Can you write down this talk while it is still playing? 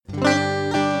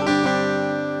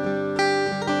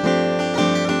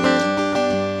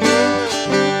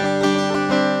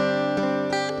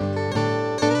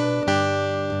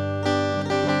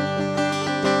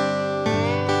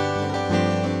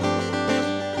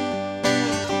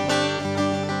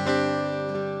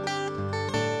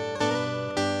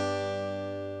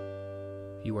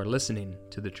are listening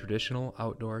to the Traditional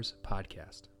Outdoors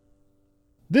Podcast.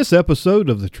 This episode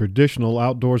of the Traditional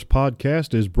Outdoors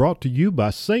Podcast is brought to you by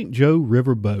St. Joe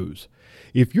River Bows.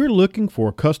 If you're looking for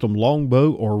a custom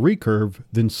longbow or recurve,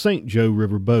 then St. Joe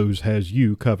River Bows has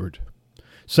you covered.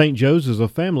 St. Joe's is a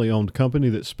family-owned company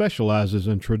that specializes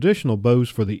in traditional bows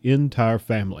for the entire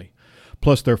family.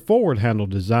 Plus their forward-handle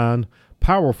design,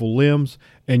 powerful limbs,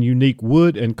 and unique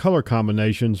wood and color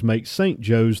combinations make St.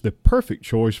 Joe's the perfect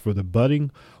choice for the budding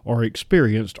or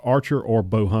experienced archer or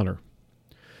bow hunter.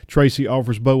 Tracy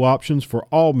offers bow options for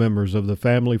all members of the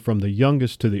family from the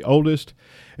youngest to the oldest,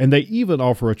 and they even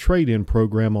offer a trade-in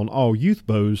program on all youth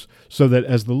bows so that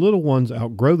as the little ones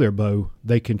outgrow their bow,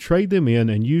 they can trade them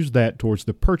in and use that towards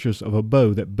the purchase of a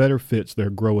bow that better fits their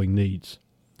growing needs.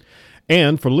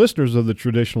 And for listeners of the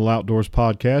Traditional Outdoors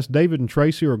Podcast, David and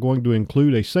Tracy are going to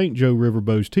include a St. Joe River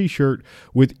Bows t-shirt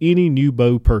with any new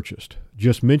bow purchased.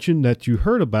 Just mention that you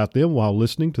heard about them while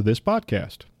listening to this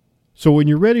podcast. So when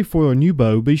you're ready for a new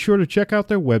bow, be sure to check out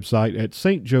their website at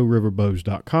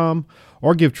stjoeriverbows.com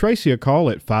or give Tracy a call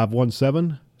at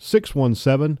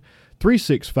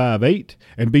 517-617-3658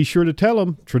 and be sure to tell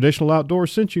them Traditional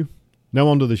Outdoors sent you. Now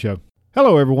on to the show.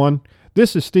 Hello everyone.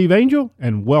 This is Steve Angel,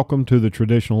 and welcome to the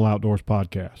Traditional Outdoors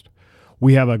Podcast.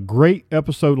 We have a great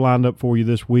episode lined up for you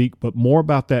this week, but more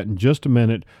about that in just a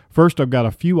minute. First, I've got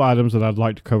a few items that I'd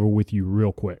like to cover with you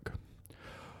real quick.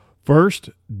 First,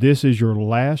 this is your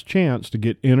last chance to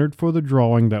get entered for the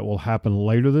drawing that will happen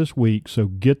later this week, so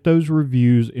get those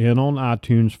reviews in on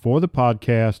iTunes for the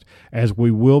podcast, as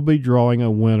we will be drawing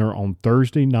a winner on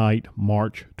Thursday night,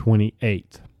 March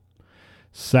 28th.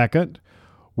 Second,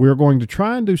 we're going to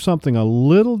try and do something a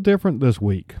little different this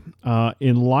week.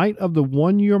 In light of the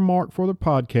 1 year mark for the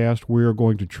podcast, we are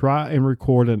going to try and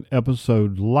record an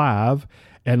episode live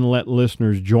and let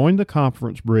listeners join the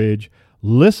conference bridge,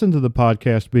 listen to the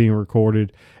podcast being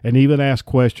recorded, and even ask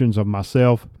questions of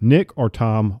myself, Nick, or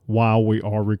Tom while we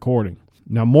are recording.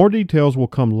 Now, more details will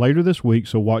come later this week,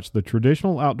 so watch the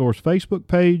Traditional Outdoors Facebook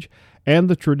page and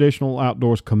the Traditional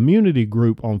Outdoors community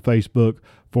group on Facebook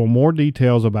for more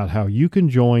details about how you can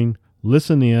join,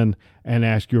 listen in, and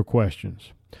ask your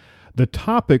questions. The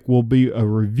topic will be a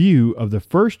review of the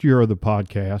first year of the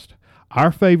podcast,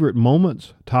 our favorite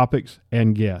moments, topics,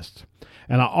 and guests.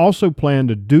 And I also plan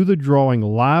to do the drawing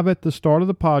live at the start of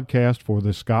the podcast for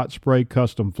the Scott Spray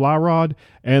Custom Fly Rod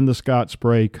and the Scott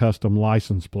Spray Custom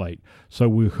License Plate. So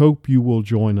we hope you will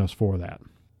join us for that.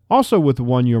 Also with the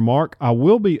 1 year mark, I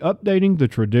will be updating the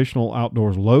Traditional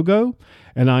Outdoors logo,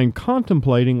 and I'm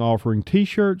contemplating offering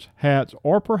t-shirts, hats,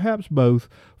 or perhaps both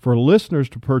for listeners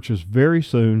to purchase very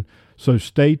soon, so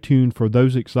stay tuned for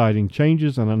those exciting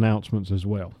changes and announcements as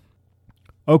well.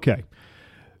 Okay.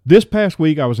 This past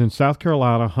week, I was in South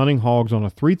Carolina hunting hogs on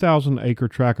a 3,000-acre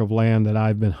tract of land that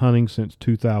I've been hunting since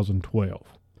 2012.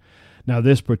 Now,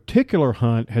 this particular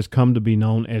hunt has come to be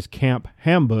known as Camp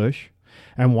Hambush,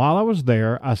 and while I was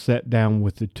there, I sat down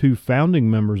with the two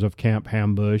founding members of Camp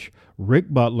Hambush,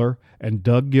 Rick Butler and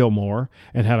Doug Gilmore,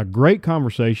 and had a great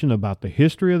conversation about the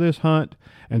history of this hunt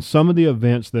and some of the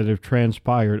events that have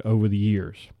transpired over the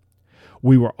years.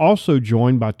 We were also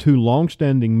joined by two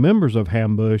long-standing members of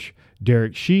Hambush,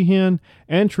 Derek Sheehan,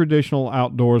 and Traditional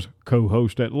Outdoors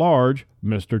co-host at large,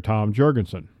 Mr. Tom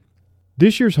Jurgensen.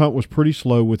 This year's hunt was pretty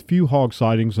slow with few hog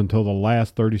sightings until the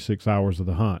last 36 hours of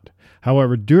the hunt.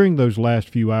 However, during those last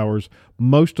few hours,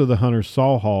 most of the hunters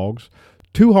saw hogs.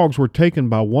 2 hogs were taken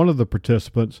by one of the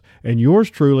participants, and yours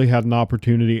truly had an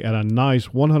opportunity at a nice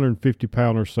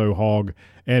 150-pound or so hog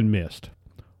and missed.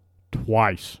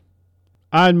 Twice.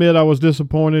 I admit I was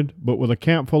disappointed, but with a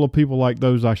camp full of people like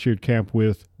those I shared camp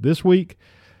with this week,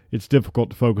 it's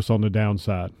difficult to focus on the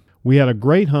downside. We had a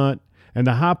great hunt, and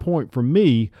the high point for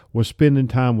me was spending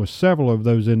time with several of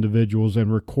those individuals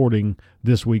and recording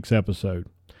this week's episode.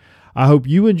 I hope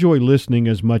you enjoy listening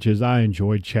as much as I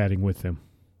enjoyed chatting with them.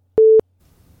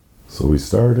 So we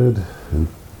started in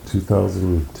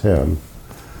 2010,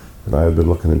 and I had been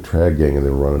looking in Trad Gang, and they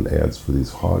were running ads for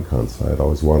these hog hunts. I had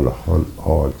always wanted to hunt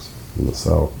hogs in the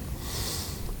south.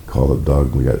 Called up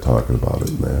Doug, we got talking about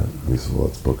it and that. And he said, well,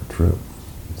 let's book a trip.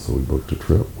 So we booked a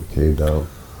trip. We came down,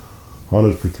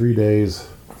 hunted for 3 days,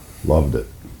 loved it.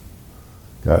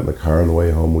 Got in the car on the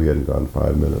way home. We hadn't gone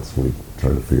 5 minutes. We were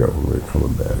trying to figure out when we were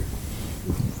coming back.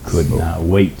 Could not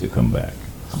wait to come back.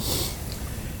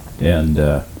 And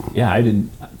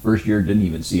first year didn't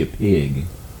even see a pig,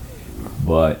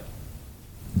 but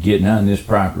getting on this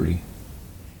property,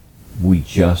 we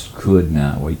just could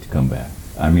not wait to come back.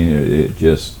 I mean, it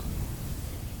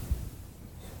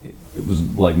was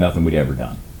like nothing we'd ever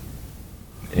done.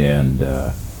 And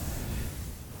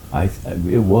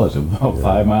It was about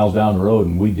 5 miles down the road,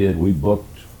 and we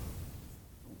booked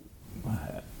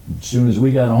as soon as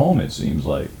we got home, it seems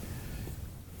like.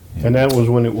 And that was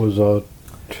when it was a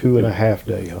 2.5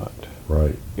 day hunt.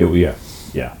 Right.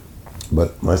 Yeah.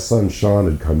 But my son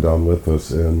Sean had come down with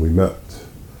us, and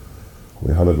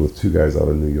we hunted with two guys out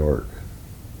of New York,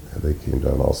 and they came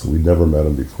down also. We'd never met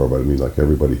them before, but I mean, like,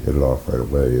 everybody hit it off right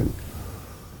away, and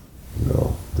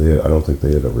I don't think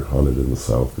they had ever hunted in the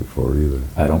South before either.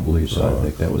 I don't believe so. I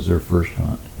think that was their first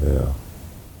hunt. Yeah.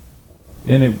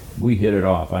 And we hit it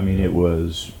off. I mean, it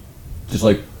was just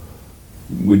like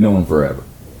we'd known them forever.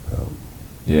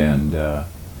 And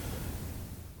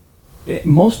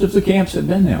most of the camps have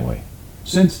been that way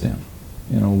since then.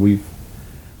 We've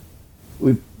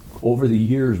over the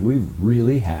years, we've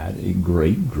really had a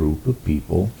great group of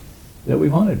people that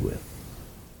we've hunted with.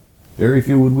 Very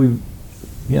few would we,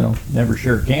 never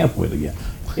share camp with again.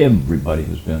 Everybody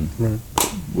has been,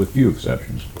 with few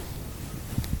exceptions.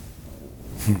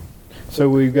 So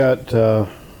we've got, I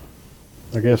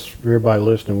guess for everybody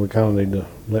listening, we kind of need to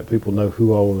let people know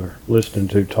who all they're listening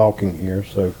to talking here.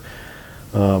 So,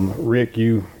 Rick,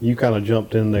 you kind of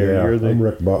jumped in there. Yeah, I'm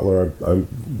Rick Butler.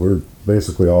 We're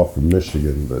basically all from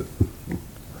Michigan, but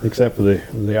except for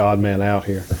the odd man out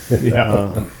here.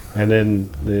 Yeah. And then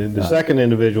the second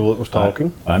individual that was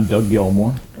talking. I'm Doug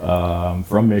Gilmore,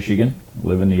 from Michigan,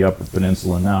 live in the Upper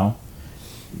Peninsula now.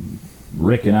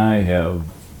 Rick and I have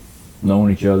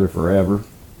known each other forever.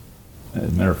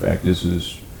 As a matter of fact,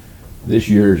 this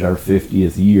year is our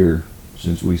 50th year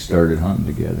since we started hunting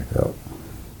together. yeah.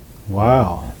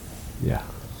 Wow. Yeah.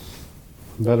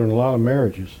 Better than a lot of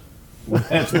marriages.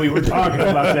 That's we were talking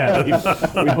about that. We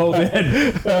both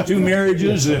had 2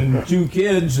 marriages and 2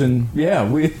 kids, and yeah,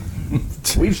 we've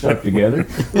stuck together.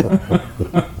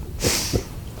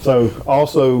 So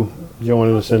also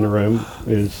joining us in the room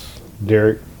is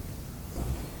Derek.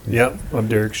 Yep, I'm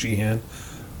Derek Sheehan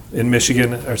in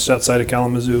Michigan, or outside of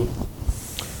Kalamazoo.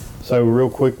 So real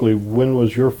quickly, when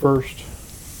was your first?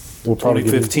 We'll probably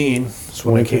get 2015 is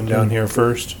when I came 2015. down here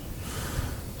first.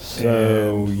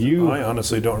 So And I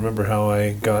honestly don't remember how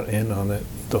I got in on it,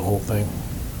 the whole thing.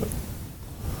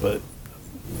 But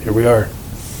here we are.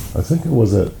 I think it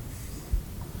was at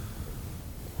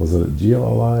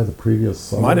GLLI the previous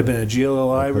summer? Might have been a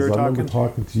GLLI we were Because I talking. remember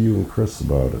talking to you and Chris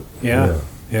about it. Yeah.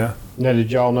 Now,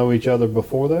 did y'all know each other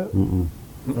before that? Mm-mm.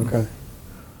 Okay.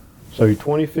 So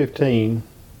 2015.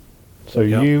 So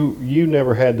Yep. you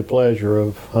never had the pleasure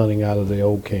of hunting out of the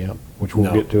old camp, which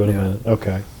we'll No, get to in a yeah. minute.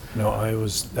 Okay. No, I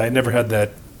never had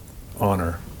that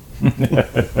honor.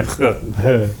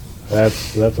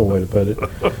 That's a way to put it.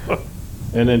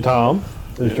 And then Tom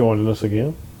is joining us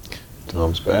again.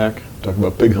 Tom's back, talking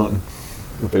about pig hunting,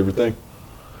 my favorite thing.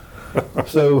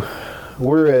 So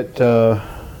we're at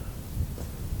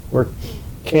we're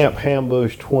Camp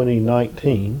Hambush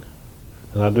 2019,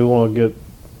 and I do want to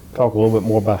talk a little bit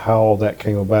more about how all that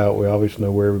came about. We obviously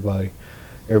know where everybody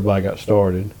got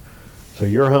started. So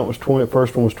your hunt was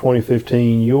first one was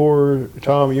 2015.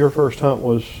 Tom, your first hunt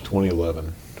was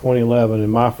 2011. 2011,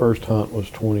 and my first hunt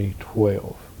was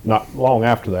 2012. Not long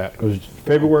after that, because it's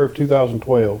February of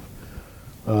 2012.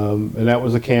 And that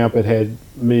was a camp that had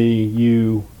me,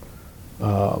 you,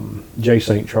 Jay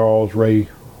St. Charles, Ray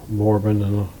Morbin,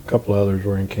 and a couple others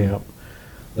were in camp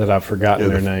that I've forgotten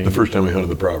their names. The first time we hunted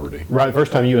the property. Right, the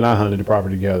first time you and I hunted the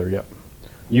property together, yep.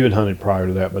 You had hunted prior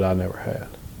to that, but I never had.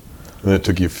 And that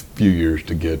took you a few years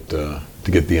to get the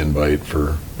invite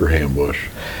for Hambush.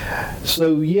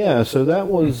 So that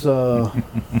was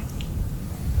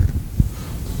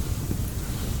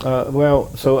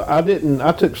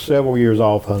I took several years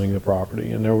off hunting the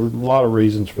property, and there were a lot of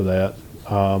reasons for that.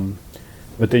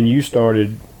 But then you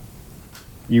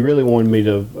really wanted me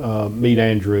to meet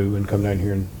Andrew and come down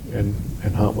here and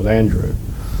hunt with Andrew.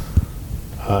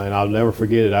 And I'll never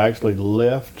forget it. I actually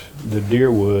left the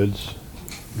deer woods,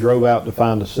 drove out to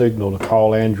find a signal to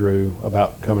call Andrew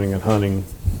about coming and hunting.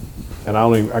 And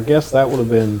I guess that would have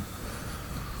been,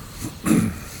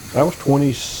 that was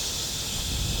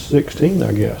 2016,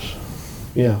 I guess.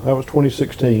 Yeah, that was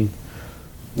 2016.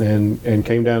 And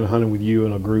came down and hunted with you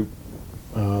and a group.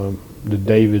 The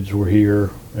Davids were here,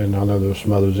 and I know there were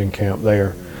some others in camp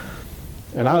there.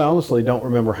 And I honestly don't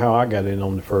remember how I got in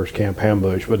on the first Camp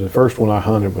Hambush, but the first one I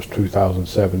hunted was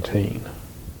 2017.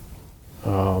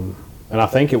 And I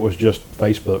think it was just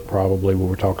Facebook probably when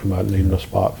we're talking about needing a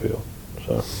spot filled.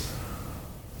 So,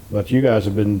 but you guys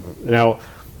have been now.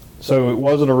 So it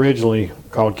wasn't originally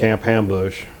called Camp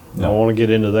Hambush. No. I want to get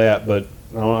into that, but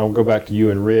I'll go back to you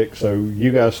and Rick. So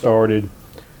you guys started.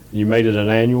 You made it an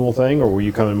annual thing, or were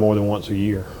you coming more than once a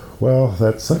year? Well,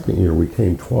 that second year we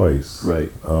came twice.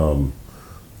 Right.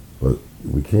 But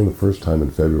we came the first time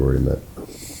in February, and that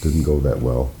didn't go that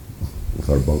well with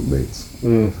our bunkmates.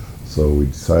 So we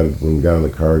decided, when we got on the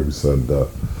card, we said,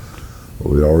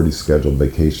 we'd already scheduled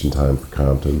vacation time for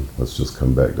Compton. Let's just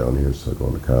come back down here. So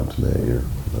going to Compton that year.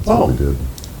 That's what we did.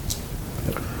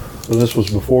 So this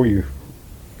was before you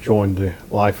joined the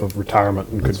life of retirement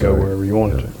and could That's go right. wherever you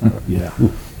wanted to. Yeah.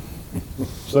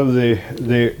 So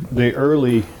the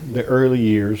early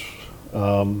years,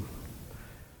 Tom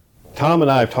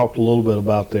and I have talked a little bit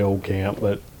about the old camp,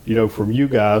 but from you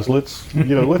guys, let's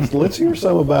hear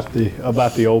some about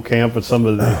the old camp and some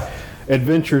of the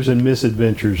adventures and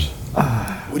misadventures.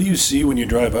 What do you see when you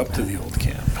drive up to the old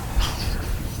camp?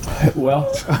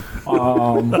 Well,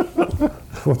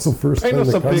 What's the first Paint thing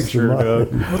us that a comes picture, to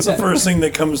mind? Doug. What's the first thing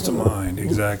that comes to mind?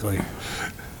 Exactly.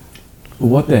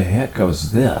 what the heck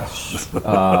was this?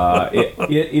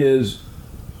 It is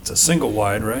It's a single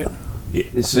wide, right?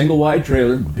 a single wide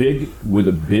trailer, big with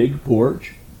a big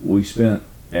porch. We spent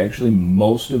actually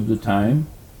most of the time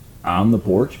on the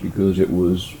porch because it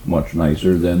was much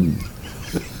nicer than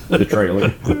the trailer.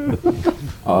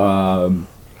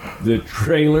 The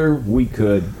trailer,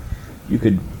 you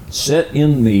could sit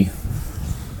in the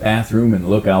bathroom and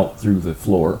look out through the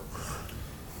floor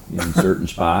in certain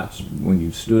spots. When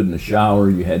you stood in the shower,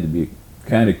 you had to be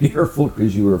kind of careful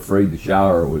because you were afraid the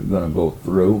shower was going to go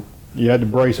through. You had to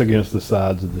brace against the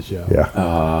sides of the shower.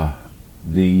 Yeah.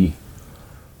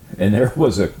 And there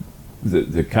was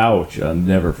the couch. I'll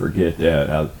never forget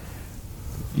that.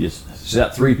 You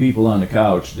set 3 people on the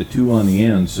couch. The 2 on the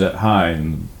end set high,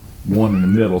 and 1 in the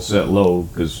middle set low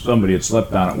because somebody had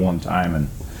slept on it one time and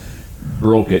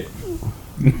broke it.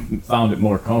 Found it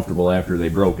more comfortable after they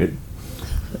broke it.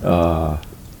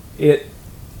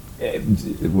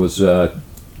 It was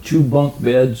 2 bunk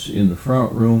beds in the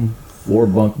front room, 4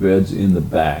 bunk beds in the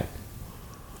back,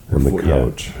 And the Yeah.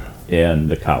 couch. and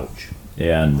the couch.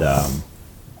 And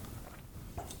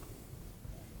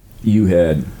you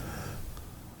had.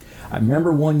 I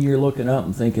remember one year looking up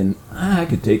and thinking, I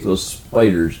could take those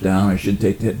spiders down. I should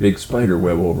take that big spider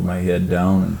web over my head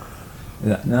down.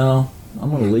 And no, I'm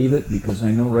going to leave it because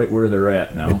I know right where they're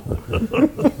at now.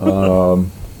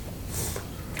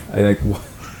 I think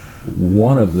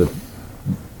one of the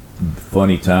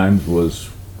funny times was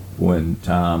when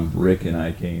Tom, Rick, and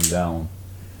I came down.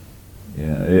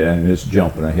 Yeah, and it's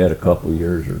jumping ahead a couple of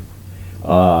years.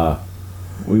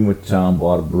 We went to town,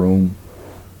 bought a broom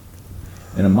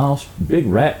and a big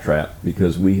rat trap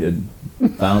because we had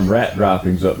found rat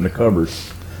droppings up in the cupboard.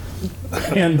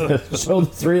 And so the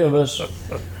 3 of us,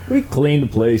 we cleaned the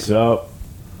place up,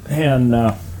 and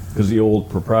because the old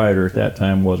proprietor at that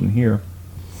time wasn't here.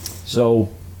 So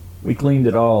we cleaned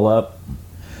it all up,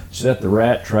 set the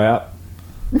rat trap.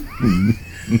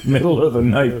 Middle of the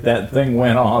night, that thing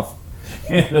went off.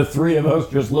 And the 3 of us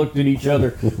just looked at each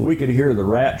other. We could hear the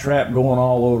rat trap going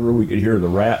all over. We could hear the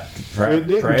rat trap. It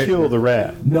didn't kill the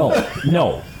rat. No.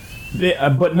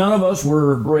 But none of us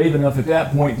were brave enough at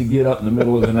that point to get up in the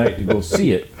middle of the night to go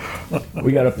see it.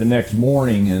 We got up the next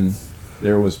morning and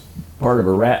there was part of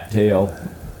a rat tail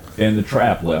and the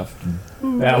trap left.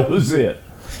 That was it.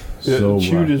 It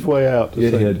chewed his way out.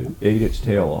 It had ate its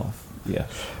tail off.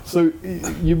 Yes. So and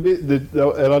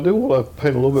I do want to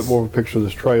paint a little bit more of a picture of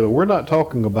this trailer. We're not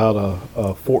talking about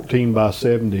a 14 by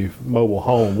 70 mobile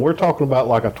home. We're talking about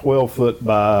like a 12-foot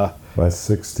by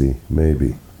 60,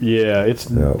 maybe. Yeah, it's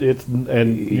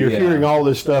and you're Yeah. hearing all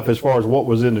this stuff as far as what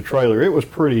was in the trailer. It was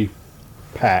pretty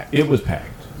packed. It was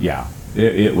packed. Yeah.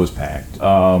 It was packed.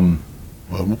 Well,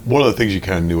 one of the things you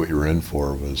kind of knew what you were in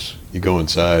for was you go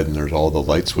inside and there's all the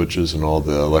light switches and all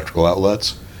the electrical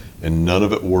outlets, and none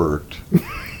of it worked.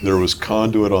 There was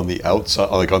conduit on the outside,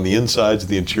 like on the insides of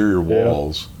the interior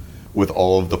walls, with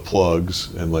all of the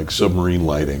plugs and like submarine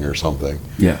lighting or something.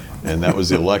 Yeah. And that was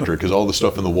the electric, because all the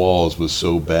stuff in the walls was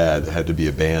so bad it had to be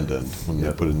abandoned when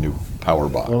they put a new power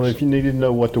box. Well, if you needed to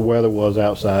know what the weather was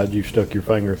outside, you stuck your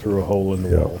finger through a hole in the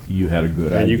Yeah. wall. You had a good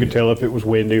idea. And you could tell if it was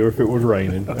windy or if it was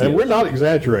raining. And we're not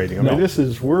exaggerating. I mean, No. this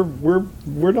is we're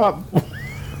not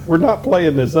we're not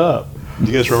playing this up.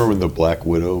 Do you guys remember when the Black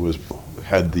Widow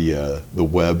had the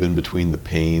web in between the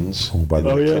panes? By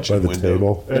the, Oh, yeah. by the window.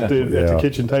 table. At the Yeah.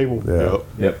 kitchen table. Yeah.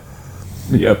 Yep.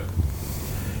 Yep.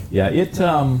 Yeah, it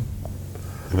And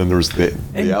then there was the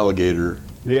alligator.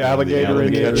 The alligator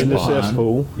in the pond.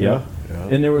 cesspool. Yep.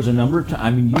 And there was a number of times. I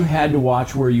mean, you had to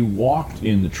watch where you walked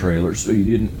in the trailer so you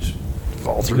didn't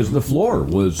fall through because the floor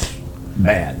was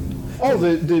bad. Oh,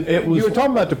 It was- you were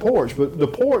talking about the porch, but the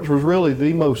porch was really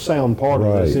the most sound part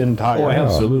of this Right. entire Oh,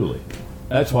 house. absolutely.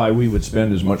 That's why we would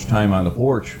spend as much time on the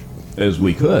porch as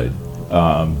we could.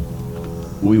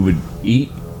 we would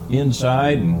eat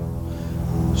inside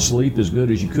and sleep as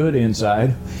good as you could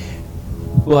inside.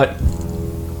 But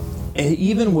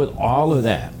even with all of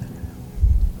that,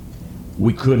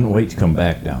 we couldn't wait to come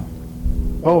back down.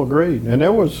 Oh, agreed. And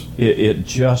there was, It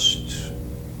just,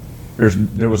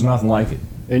 there was nothing like it.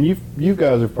 and you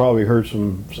guys have probably heard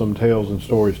some tales and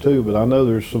stories too, but I know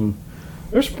there's some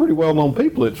pretty well-known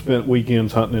people that spent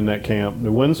weekends hunting in that camp.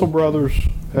 The Wenzel brothers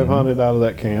have hunted out of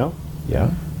that camp.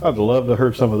 Yeah. I'd love to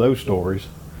heard some of those stories.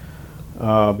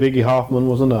 Biggie Hoffman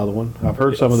was another one. I've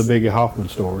heard some of the Biggie Hoffman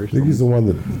stories. Biggie's the one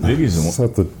that Biggie's the one.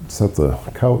 set the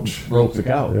couch. Broke the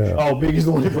couch. Yeah. Oh, Biggie's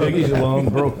the one that broke Biggie's it. the one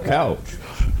who broke the couch.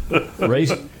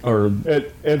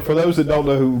 And for those that don't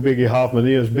know who Biggie Hoffman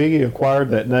is, Biggie acquired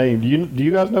that name. Do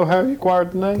you guys know how he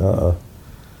acquired the name?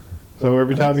 So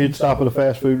every time he'd stop at a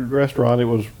fast food restaurant, it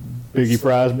was Biggie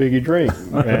Fries, Biggie Drink,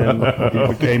 and he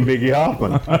became Biggie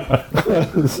Hoffman.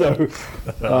 So,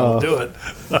 Do it.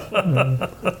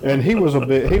 and he was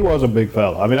a big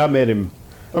fella. I mean, I met him.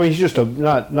 I mean, he's just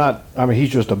he's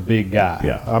just a big guy.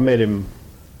 Yeah. I met him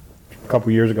a couple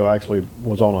years ago. I actually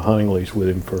was on a hunting lease with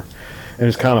him and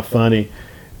it's kind of funny.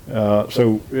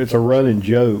 So it's a running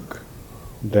joke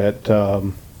that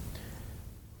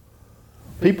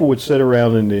people would sit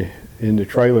around in the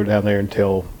trailer down there and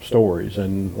tell stories,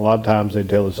 and a lot of times they'd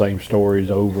tell the same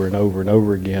stories over and over and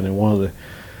over again. And one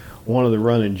of the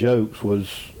running jokes was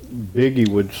Biggie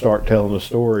would start telling a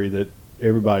story that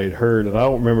everybody had heard, and I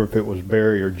don't remember if it was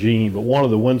Barry or Gene, but one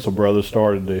of the Wenzel brothers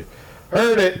started to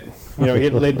heard it. You know,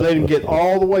 they let him get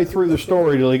all the way through the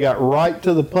story till he got right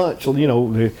to the punch. You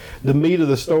know, the meat of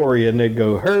the story, and they'd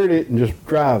go heard it and just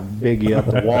drive Biggie up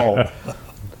the wall.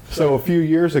 So a few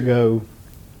years ago,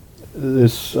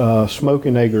 this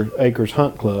Smoking Acres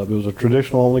Hunt Club. It was a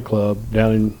traditional only club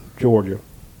down in Georgia,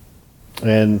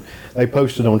 and they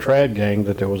posted on Trad Gang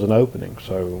that there was an opening.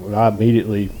 So I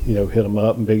immediately, hit them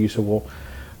up, and Biggie said, "Well,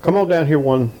 come on down here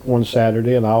one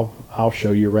Saturday, and I'll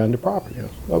show you around the property." I said,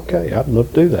 "Okay, I'd love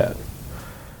to do that."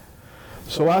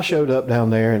 So I showed up down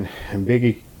there, and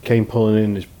Biggie came pulling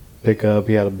in his pickup.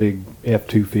 He had a big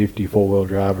F-250 4-wheel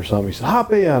drive or something. He said,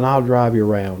 "Hop in, I'll drive you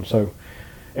around." So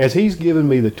as he's giving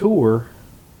me the tour,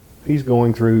 he's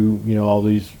going through, all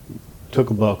these, took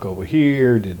a buck over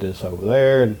here, did this over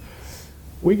there, and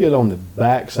we get on the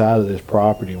back side of this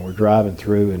property and we're driving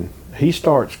through, and he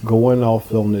starts going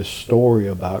off on this story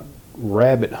about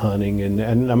rabbit hunting,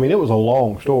 and I mean, it was a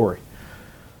long story.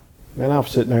 And I'm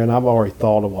sitting there and I've already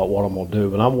thought about what I'm going to do,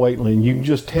 but I'm waiting, and you can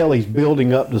just tell he's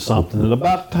building up to something, and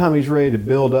about the time he's ready to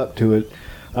build up to it,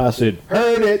 I said,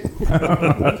 "Heard it."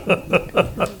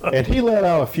 And he let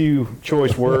out a few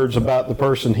choice words about the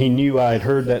person he knew I had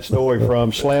heard that story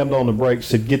from, slammed on the brakes,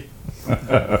 said, get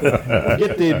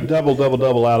the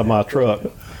double out of my truck,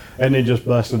 and then just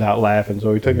busted out laughing.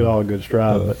 So he took it all in good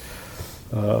stride.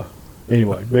 But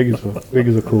anyway, Big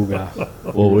is a cool guy.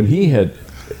 Well, when he had,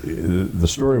 the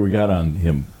story we got on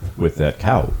him with that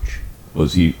couch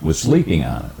was he was sleeping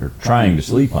on it, or trying to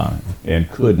sleep on it, and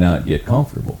could not get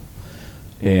comfortable.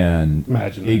 And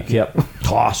Imagine he that. kept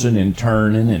tossing and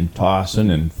turning and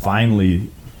tossing, and finally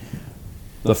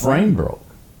the frame broke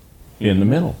in the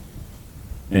middle.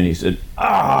 And he said,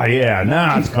 yeah,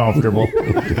 now it's comfortable."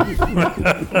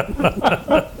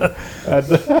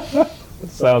 That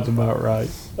sounds about right.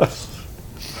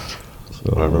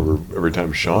 I remember every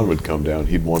time Sean would come down,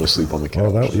 he'd want to sleep on the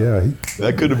couch. Oh,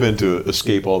 That could have been to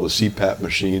escape all the CPAP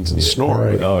machines and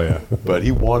snoring. right. Oh, yeah. But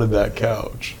he wanted that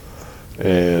couch.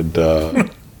 And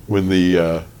when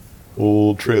the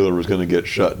old trailer was going to get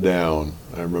shut down,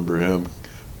 I remember him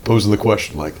posing the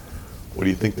question, like, "What do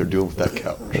you think they're doing with that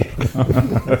couch?"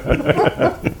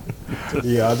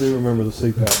 Yeah, I do remember the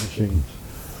CPAP machines.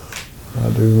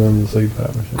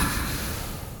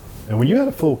 And when you had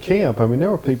a full camp, I mean,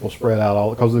 there were people spread out all,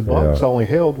 because the bunks Yeah. only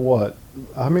held what?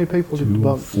 How many people did the 2,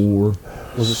 bunks? 4.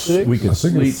 Was it 6? We could I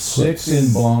think sleep it's 6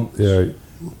 in bunks Yeah,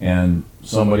 and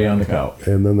somebody on the couch.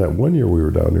 and then that one year we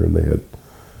were down there and they had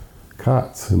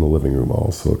cots in the living room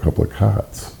also, a couple of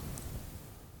cots,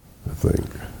 I think.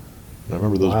 I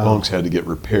remember those Wow. bunks had to get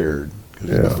repaired. 'Cause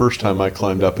Yeah. the first time I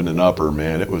climbed up in an upper,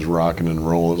 man, it was rocking and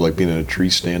rolling. It was like being in a tree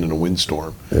stand in a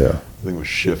windstorm. Yeah. The thing was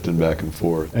shifting back and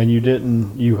forth. And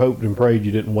you hoped and prayed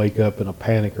you didn't wake up in a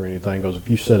panic or anything, because if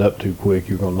you set up too quick,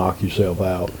 you're going to knock yourself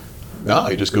out. Nah,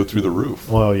 you just go through the roof.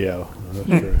 Well, yeah, that's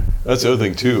true. That's the other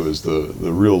thing too, is the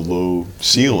real low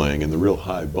ceiling and the real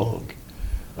high bunk.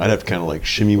 I'd have to kind of like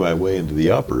shimmy my way into the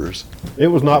uppers. It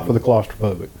was not for the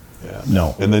claustrophobic. Yeah.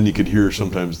 No. And then you could hear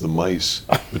sometimes the mice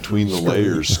between the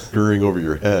layers scurrying over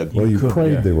your head. Well, you could,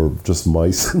 prayed yeah. they were just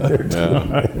mice in there.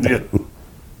 Yeah.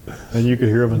 And you could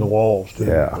hear them in the walls, too.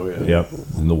 Yeah. Oh, yeah. Yep.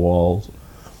 And the walls.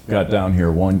 got down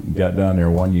there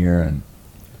one year, and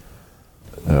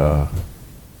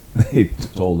they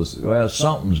told us, well,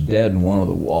 something's dead in one of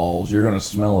the walls. You're going to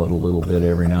smell it a little bit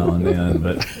every now and then,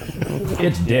 but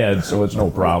it's dead, so it's no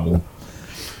problem.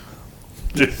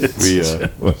 We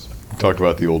talked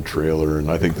about the old trailer, and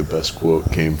I think the best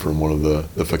quote came from one of the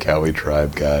Fakawi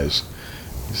tribe guys.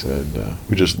 He said,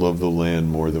 "We just loved the land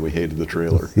more than we hated the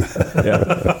trailer."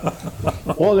 Yeah.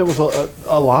 Well, there was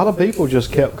a lot of people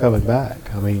just kept coming back.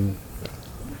 I mean,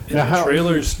 And the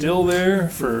trailer's still there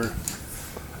for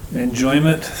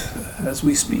enjoyment as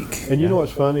we speak. and you know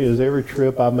what's funny is every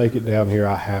trip I make it down here,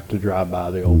 I have to drive by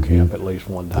the old camp at least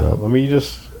one time. I mean, you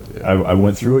just, I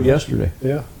went through it yesterday.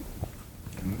 yeah.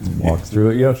 Walked through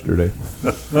it yesterday.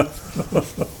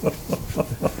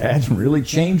 Hasn't really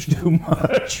changed too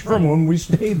much from when we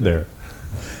stayed there.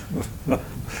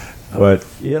 But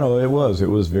it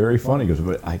was very funny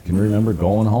because I can remember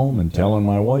going home and telling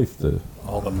my wife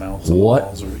All the mounts and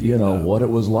walls are, what it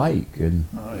was like, and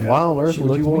Why on earth She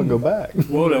would you looked want to at go back?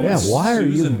 Well, that was why are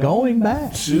you Susan- going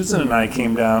back? Susan and I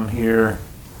came down here.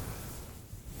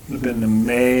 It would have been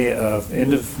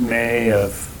end of May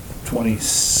of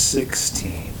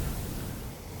 2016.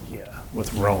 Yeah,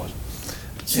 with Rowan,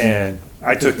 and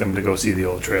I took them to go see the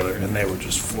old trailer, and they were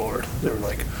just floored. They were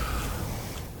like,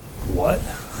 "What?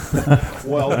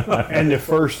 Well, and the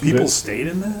first People stayed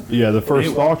in that?" the first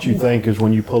They- thought you think is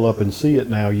when you pull up and see it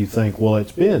now, you think, well,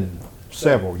 it's been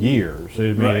several years. I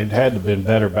mean, Right. it had to have been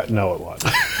better, but no, it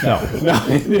wasn't. No, No,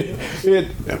 it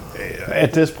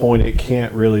at this point, it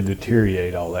can't really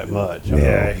deteriorate all that much.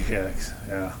 Yeah.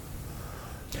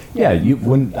 yeah.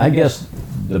 I guess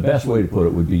the best way to put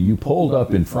it would be you pulled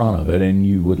up in front of it and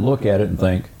you would look at it and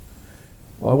think,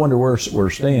 well, I wonder where we're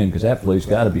staying because that place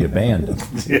got to be abandoned.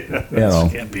 Yeah, know.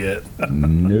 can't be it.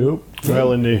 Nope.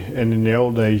 Well, in the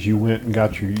old days, you went and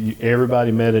got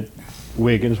everybody met at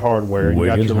Wiggins Hardware and you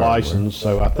got Wiggins your Hardware. license.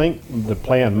 So I think the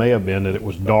plan may have been that it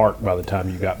was dark by the time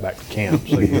you got back to camp.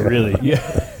 So you really, Yeah.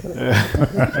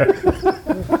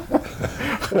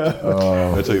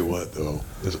 I tell you what, though,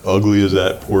 as ugly as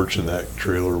that porch and that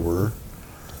trailer were,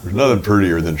 there's nothing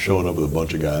prettier than showing up with a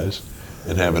bunch of guys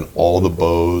and having all the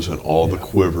bows and all the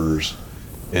quivers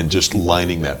and just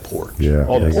lining that porch. Yeah.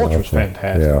 oh, the exactly. porch was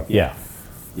fantastic. Yeah.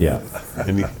 Yeah.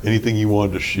 Anything you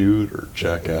wanted to shoot or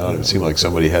check out, it seemed like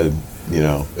somebody had,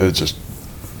 it was just,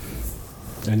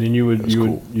 And then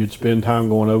cool. you'd spend time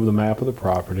going over the map of the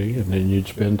property, and then you'd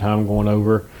spend time going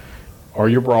over, are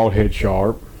your broadhead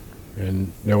sharp?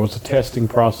 And there was a testing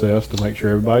process to make sure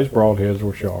everybody's broadheads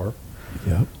were sharp.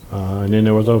 Yep. And then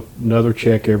there was another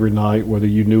check every night, whether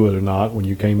you knew it or not. When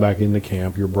you came back into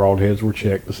camp, your broadheads were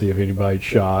checked to see if anybody'd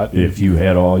shot. If you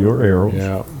had all your arrows.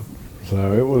 Yeah.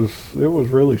 So it was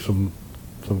really some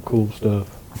cool stuff.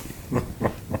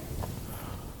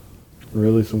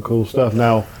 Really some cool stuff.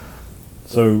 Now,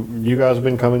 so you guys have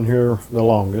been coming here the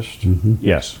longest.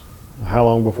 Yes. How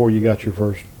long before you got your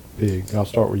first pig? I'll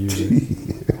start with you.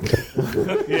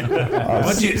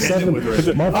 Once you end it with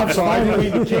Rick. I'm sorry, I didn't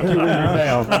mean to kick you when you're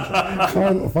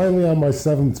down. Finally, on my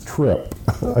 7th trip,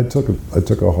 I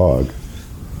took a hog.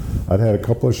 I'd had a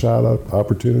couple of shot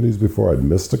opportunities before. I'd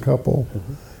missed a couple,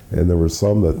 and there were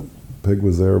some that pig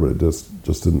was there, but it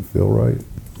just didn't feel right.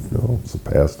 So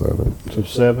passed on it. So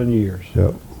 7 years.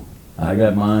 Yep. I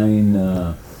got mine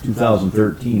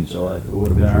 2013, so it would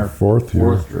have been our Fourth year.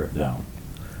 fourth trip down.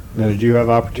 Now, did you have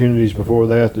opportunities before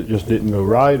that just didn't go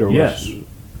right, or Yes. was,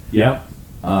 Yep.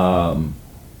 Well,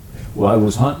 I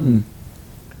was hunting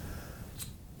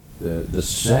the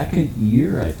second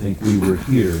year I think we were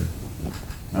here.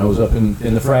 I was up in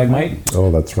the Phragmites, Oh,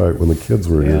 that's right. When the kids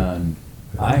were here. and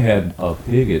I had a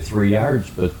pig at 3 yards,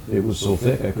 but it was so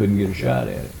thick I couldn't get a shot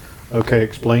at it. Okay,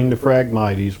 explain the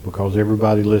Phragmites because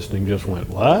everybody listening just went,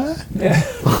 what?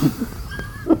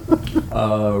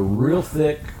 Real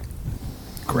thick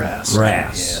Grass.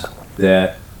 grass Yeah.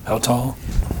 that How tall?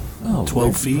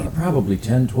 12 feet? probably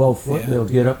 10, 12 foot Yeah. they'll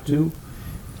get up to.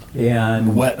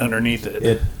 And Wet underneath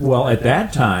it. well, at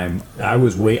that time, I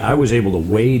was able to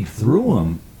wade through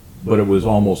them, but it was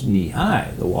almost knee high,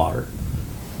 the water.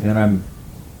 And as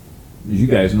you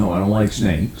guys know, I don't like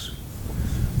snakes.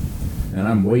 And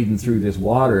I'm wading through this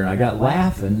water, and I got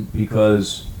laughing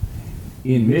because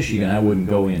in Michigan I wouldn't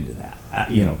go into that,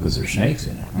 because there's snakes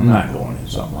in it. I'm not going in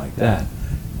something like that.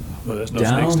 Well, there's no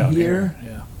down snakes down here?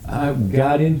 here. Yeah. I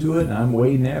got into it, and I'm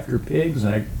wading after pigs,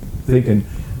 and I'm thinking,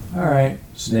 all right,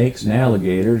 snakes and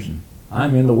alligators, and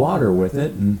I'm in the water with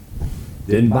it, and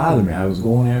didn't bother me. I was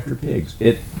going after pigs.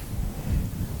 It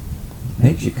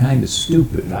makes you kind of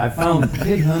stupid. I found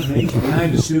pig hunting makes you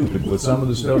kind of stupid with some of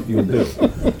the stuff you'll do.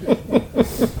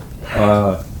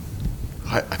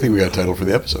 I think we got a title for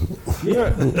the episode.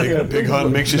 Pig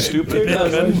hunting makes you stupid.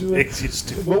 Makes you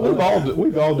stupid. But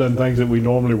we've all done things that we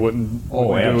normally wouldn't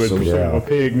do in absolutely. pursuit of a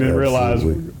pig, and then realize,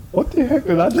 Absolutely. what the heck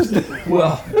did I just do?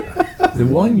 Well, the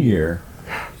one year,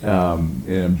 and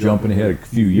I'm jumping ahead a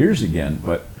few years again,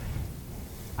 but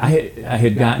I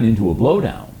had gotten into a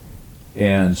blowdown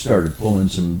and started pulling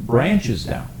some branches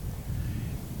down.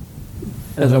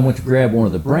 As I went to grab one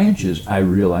of the branches, I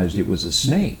realized it was a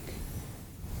snake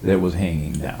that was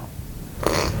hanging down.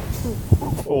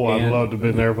 Oh, I'd And- love to have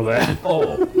been there for that.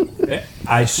 Oh,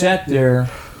 I sat there.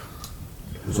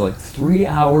 It was like 3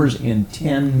 hours and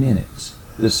 10 minutes.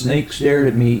 The snake stared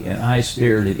at me, and I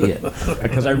stared at it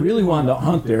because I really wanted to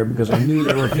hunt there because I knew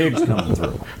there were pigs coming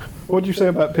through. What'd you say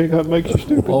about pig hunt makes you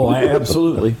stupid? Oh, I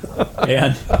absolutely.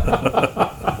 And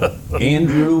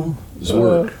Andrew's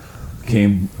work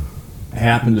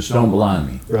happened to stumble on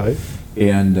me, Right.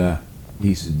 and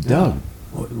he said, "Doug,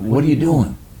 what are you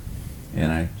doing?"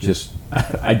 And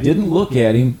I didn't look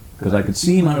at him because I could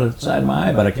see him out of the side of my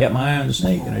eye, but I kept my eye on the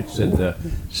snake, and I said,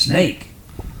 "Snake."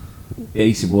 And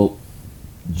he said, "Well,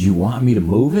 do you want me to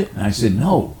move it?" And I said,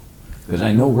 "No, because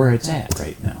I know where it's at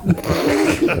right now."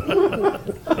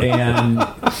 And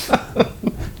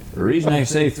the reason I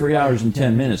say 3 hours and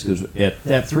 10 minutes, because at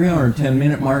that 3 hour and 10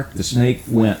 minute mark, the snake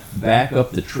went back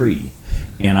up the tree,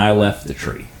 and I left the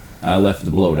tree. I left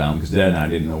the blowdown because then I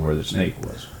didn't know where the snake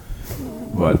was.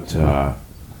 But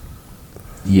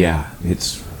yeah,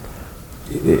 it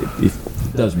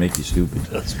does make you stupid.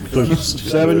 So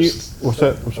 7 years. What's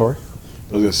that? I'm sorry.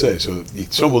 I was going to say, so you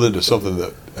stumbled into something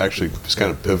that actually was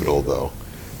kind of pivotal, though.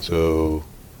 So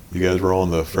you guys were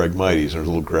on the Phragmites. There's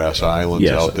little grass islands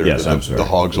Yes, out there yes, that I'm sorry. the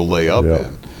hogs will lay up Yeah.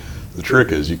 in. The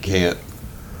trick is you can't,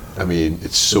 I mean,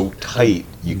 it's so tight,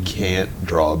 you can't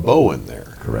draw a bow in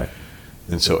there. Correct.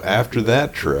 And so after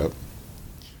that trip,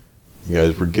 you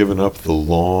guys were giving up the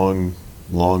long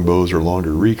bows or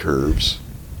longer recurves.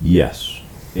 Yes.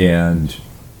 And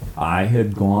I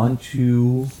had gone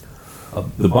to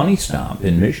the Bunny Stomp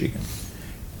in Michigan,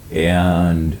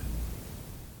 and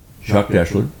Chuck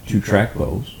Deschler, 2-track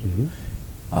bows.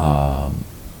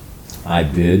 I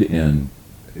bid and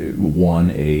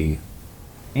won a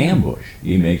ambush.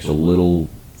 He makes a little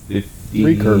 50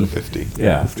 Recurve. 50.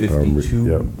 Yeah, 52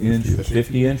 yep, inch,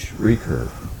 50-inch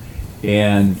recurve,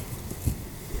 and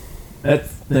that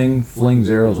thing flings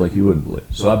arrows like you wouldn't believe.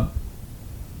 So I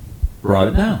brought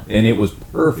it down, and it was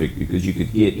perfect because you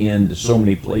could get into so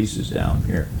many places down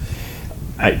here.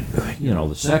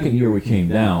 The second year we came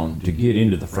down to get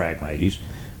into the Phragmites,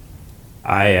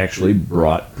 I actually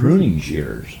brought pruning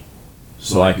shears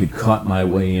so I could cut my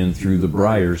way in through the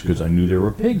briars because I knew there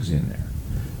were pigs in there.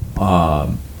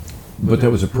 But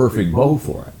that was a perfect bow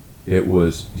for it. It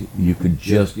was, you could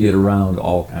just get around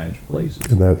all kinds of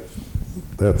places. And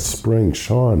that spring,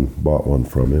 Sean bought one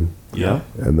from him. Yeah.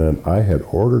 And then I had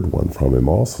ordered one from him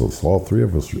also. So all three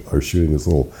of us are shooting this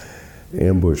little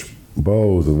ambush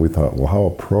bows, and we thought, well, how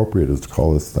appropriate is to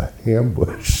call this the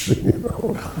hambush,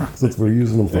 since we're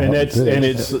using them for And hunting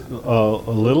it's pigs. a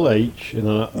little H in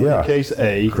a case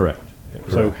A. Correct.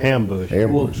 So hambush. Well,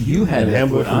 Ambush. you had And that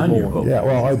ambush put on was your born. bow. Yeah,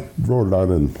 well, I wrote it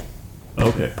on in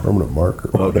Okay. permanent marker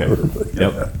or Okay. whatever.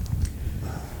 Yep.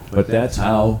 But that's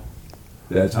how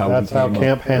That's how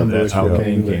Camp Hambush That's how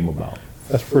came. came about.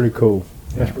 That's pretty cool.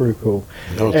 That's pretty cool.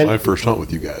 That was And- my first hunt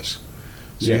with you guys.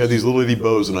 So you Yes. had these little itty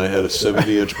bows, and I had a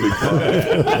 70-inch big five.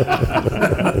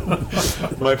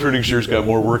 My pruning shears got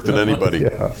more work than anybody.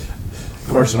 Yeah. Of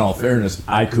course, in all fairness,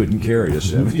 I couldn't carry a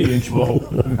 70-inch bow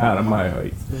out of my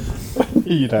height.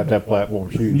 You'd have to have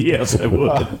platform shooting. Yes, I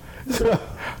would.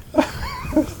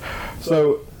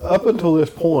 So up until this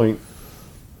point,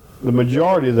 the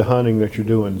majority of the hunting that you're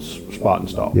doing is spot and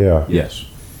stalk. Yeah. Yes.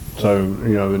 So,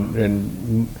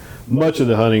 and much of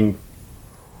the hunting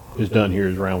is done here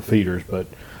is around feeders, but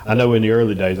I know in the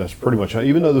early days that's pretty much,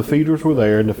 even though the feeders were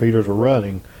there and the feeders were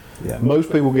running, Yeah.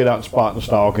 most people get out and spot and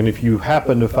stalk, and if you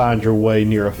happen to find your way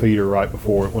near a feeder right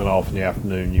before it went off in the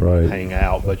afternoon, you Right. would hang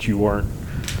out, but you weren't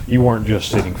just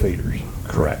sitting feeders.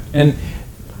 Correct. And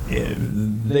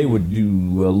they would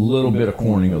do a little bit of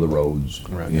corning of the roads,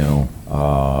 Right.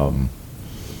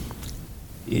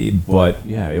 But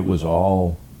yeah, it was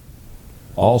all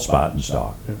spot and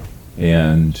stalk.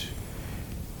 And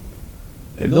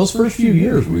those first few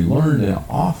years, we learned an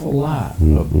awful lot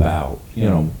about,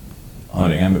 hunting.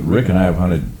 I mean, Rick and I have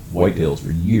hunted whitetails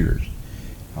for years.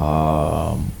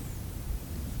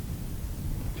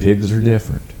 Pigs are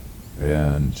different.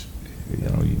 And,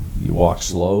 you walk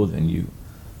slow, then you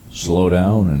slow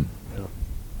down, and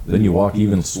then you walk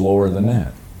even slower than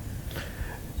that.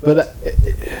 But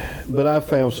I've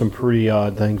found some pretty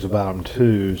odd things about them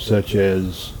too, such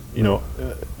as,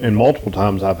 and multiple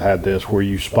times I've had this where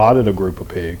you spotted a group of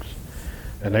pigs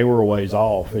and they were a ways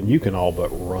off and you can all but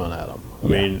run at them. I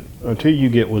mean, until you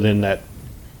get within that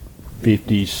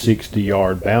 50, 60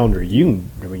 yard boundary, you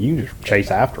can just chase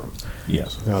after them.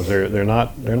 Yes. Because they're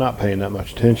not paying that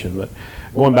much attention. But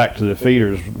going back to the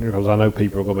feeders, because I know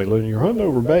people are going to be losing, you're hunting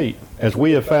over bait. As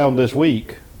we have found this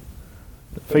week,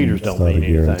 the feeders It's don't not a mean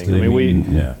anything. guarantee. I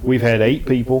mean, we've had 8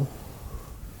 people.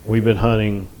 We've been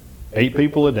hunting 8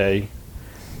 people a day,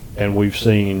 and we've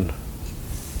seen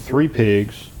 3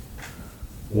 pigs.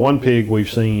 1 pig we've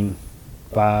seen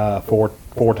four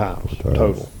times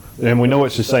total. And we know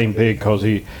it's the same pig because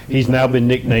he's now been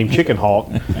nicknamed Chicken Hawk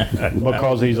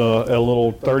because he's a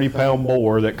little 30-pound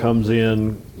boar that comes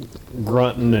in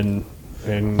grunting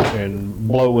and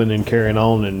blowing and carrying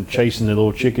on and chasing the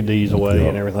little chickadees away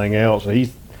and everything else. He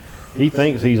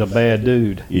thinks he's a bad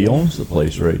dude. He owns the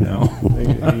place right now.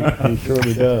 He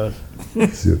surely does.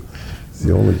 It's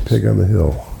the only pig on the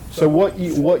hill. So what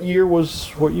year was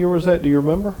that? Do you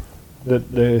remember?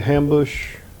 The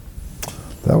Hambush.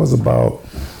 That was about,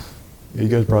 You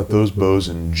guys brought those bows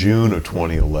in June of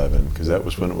 2011 because that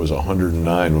was when it was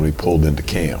 109 when we pulled into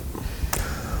camp.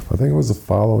 I think it was the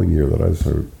following year that I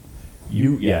started.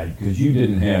 Because you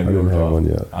didn't have I didn't yours have off. one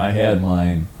yet. I had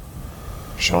mine.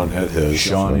 Sean had his.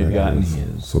 Sean had gotten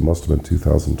his. So it must have been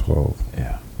 2012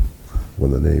 Yeah.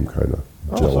 when the name kind of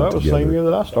Oh, gelled so that was the together. same year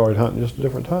that I started hunting, just a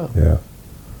different time. Yeah.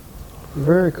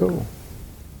 Very cool.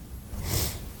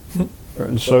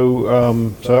 And so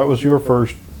that was your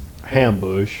first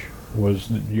Hambush.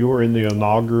 You were in the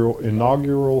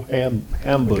inaugural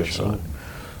Hambush so. hunt.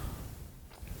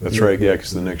 That's right, yeah,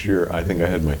 because the next year I think I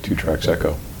had my 2-Trax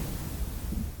Echo.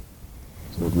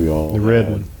 So we all. The red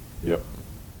had- one. Yep.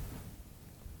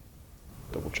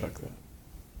 Double check that.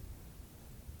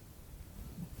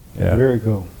 Yeah. Very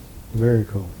cool. Very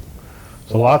cool.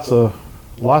 So lots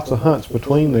of hunts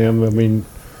between them. I mean,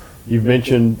 you've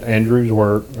mentioned Andrew's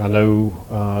work. I know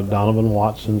Donovan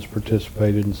Watson's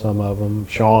participated in some of them.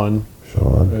 Sean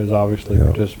has obviously Yeah.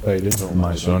 participated.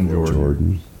 My son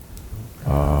Jordan.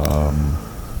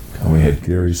 We had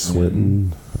Gary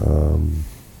Swinton. a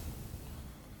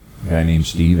guy named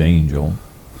Steve Angel.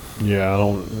 Yeah, I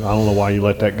don't know why you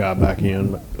let that guy back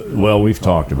in, but Well, we've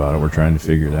talked about it. We're trying to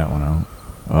figure that one out.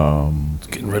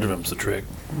 Getting rid of him's the trick.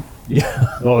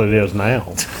 well, it is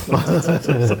now.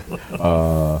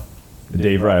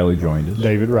 Dave Riley joined us.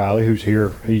 David Riley, who's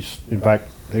here, in fact,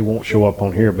 he won't show up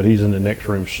on here, but he's in the next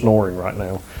room snoring right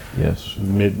now. Yes.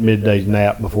 Midday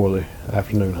nap before the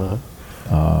afternoon hunt.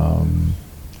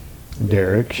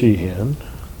 Derek Sheehan.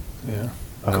 Yeah.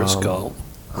 Chris Um, Galt.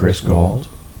 Chris Galt.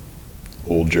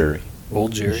 Old Jerry.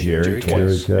 Old Jerry. Jerry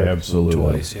Twice. Twice. Absolutely.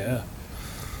 Twice, yeah.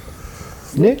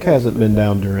 Nick hasn't been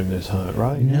down during this hunt,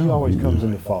 right? He No. always comes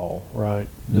in the fall, right?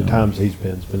 The No. times he's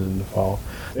been in the fall.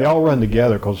 They all run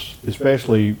together because,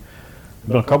 especially, there's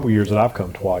been a couple years that I've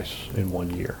come twice in one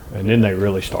year, and then they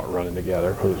really start running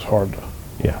together because it's hard to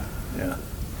Yeah. Yeah.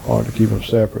 keep them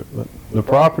separate. But the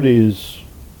property is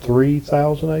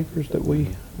 3,000 acres that we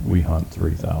We hunt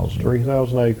 3,000.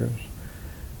 3,000 acres.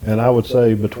 And I would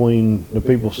say between the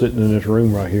people sitting in this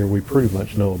room right here, we pretty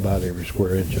much know about every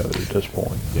square inch of it at this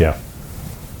point. Yeah.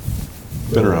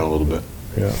 Been around a little bit.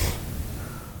 Yeah.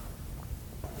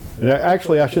 And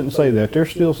actually, I shouldn't say that. There's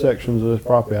still sections of this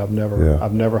property I've never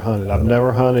hunted. I've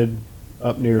never hunted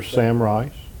up near Sam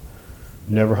Rice.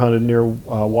 Never hunted near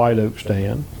White Oak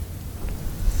Stand.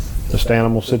 The stand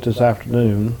I'm gonna sit this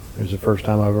afternoon is the first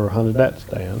time I've ever hunted that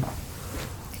stand.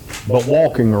 But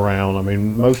walking around, I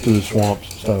mean, most of the swamps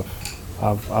and stuff,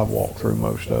 I've walked through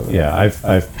most of it. Yeah,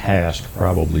 I've passed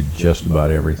probably just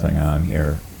about everything on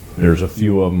here. There's a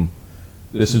few of them.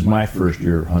 This is my first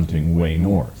year hunting way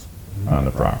north on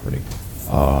the property.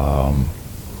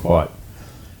 But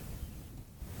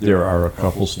there are a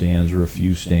couple stands or a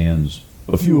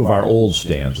few of our old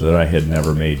stands that I had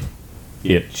never made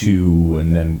it to,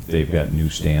 and then they've got new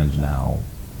stands now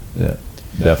that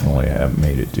definitely haven't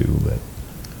made it to. But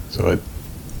So I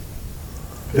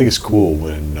think it's cool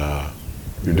when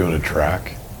you're doing a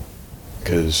track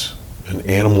because an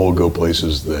animal will go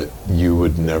places that you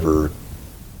would never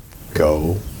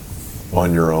go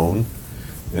on your own.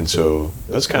 And so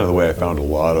that's kind of the way I found a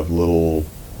lot of little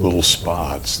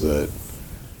spots that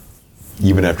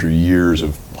even after years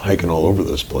of hiking all over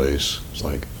this place, it's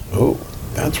like, oh,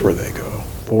 that's where they go.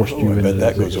 Forced you I into bet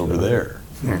that the goes over stuff.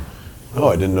 there. Oh,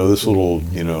 I didn't know this little,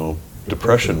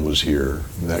 depression was here,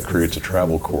 and that creates a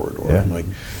travel corridor. Yeah. I'm like,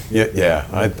 yeah,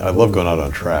 I love going out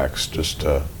on tracks just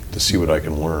to see what I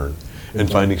can learn. And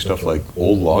finding stuff like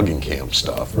old logging camp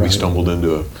stuff. We stumbled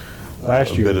into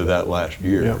Last a year. bit of that last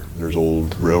year. Yeah. There's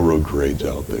old railroad grades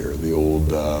out there. The old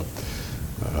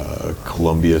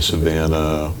Columbia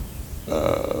Savannah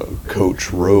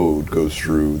coach road goes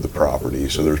through the property.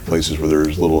 So there's places where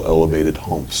there's little elevated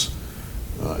humps.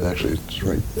 Actually, it's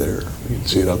right there. You can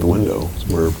see it out the window. It's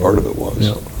where part of it was.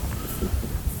 Yeah.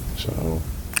 So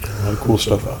a lot of cool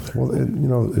stuff out there. Well,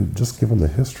 and just given the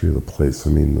history of the place,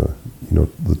 I mean,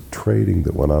 the trading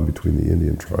that went on between the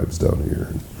Indian tribes down here,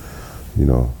 and,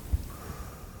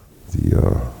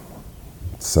 the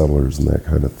settlers and that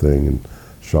kind of thing, and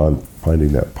Sean finding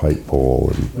that pipe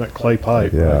bowl, and That clay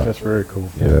pipe, Yeah. right? That's very cool.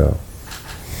 yeah.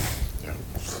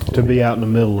 To be out in the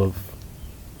middle of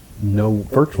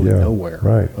virtually Yeah, nowhere.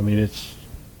 right. I mean, it's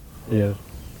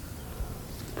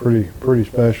pretty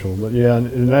special. But yeah,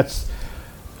 and that's.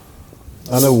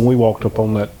 I know when we walked up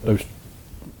on those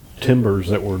timbers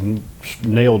that were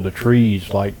nailed to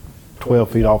trees like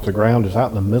 12 feet off the ground, just out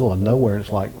in the middle of nowhere. It's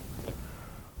like,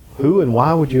 who and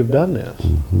why would you have done this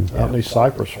out in these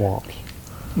cypress swamps?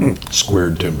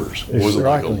 Squared timbers. It wasn't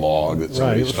like a Exactly. log that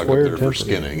somebody Right, it was stuck up squared there for timbers.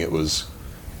 skinning. It was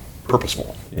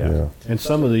purposeful. Yeah. And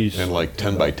some of these, And like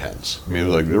 10 by 10s. I mean,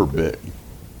 they were big.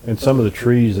 and some of the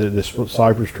trees, the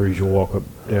cypress trees you walk up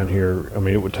down here, I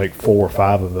mean, it would take 4 or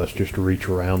 5 of us just to reach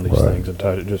around these Right. things and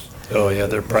touch it. Just Oh yeah,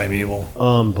 they're primeval.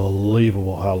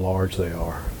 unbelievable how large they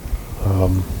are.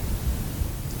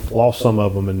 Lost some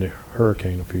of them in the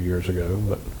hurricane a few years ago,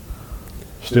 but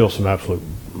still some absolute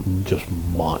just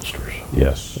monsters.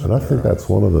 Yes. And I think that's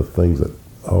one of the things that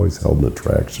always held an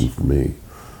attraction for me,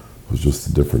 was just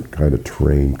the different kind of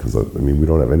terrain. Because I mean, we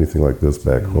don't have anything like this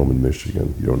back home in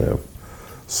Michigan. You don't have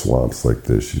swamps like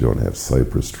this. You don't have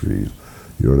cypress trees.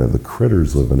 You don't have the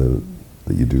critters living in it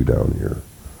that you do down here.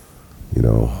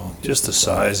 Just the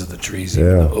size of the trees, Yeah.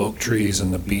 even the oak trees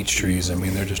and the beech trees. I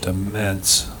mean, they're just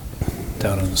immense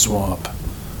down in the swamp.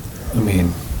 I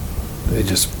mean, they're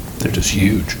just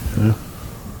huge.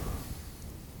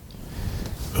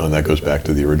 And that goes back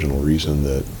to the original reason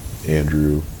that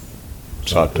Andrew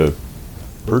sought to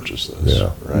purchase this, Yeah.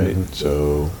 right?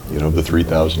 So, the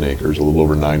 3,000 acres, a little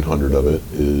over 900 of it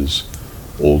is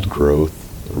old growth,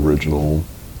 original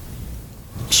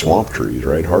swamp trees,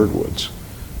 right? Hardwoods.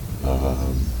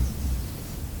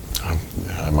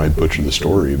 I might butcher the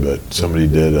story, but somebody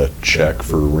did a check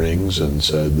for rings and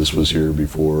said this was here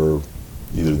before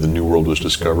either the New World was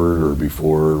discovered or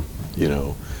before,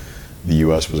 the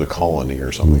U.S. was a colony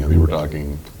or something. I mean, we're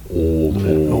talking old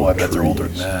Oh, I bet they're older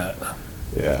than trees. that.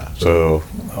 Yeah. So,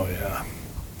 Oh yeah.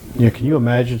 Yeah, can you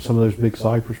imagine some of those big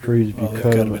cypress trees if you Well, they've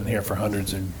cut got them? been here for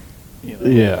hundreds and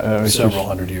It's several just-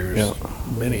 hundred years, yeah.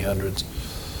 many hundreds.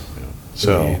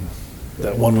 so I mean,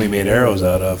 that one we made arrows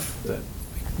out of that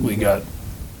we got,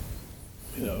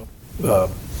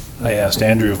 I asked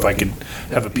Andrew if I could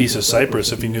have a piece of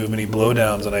cypress if he knew of any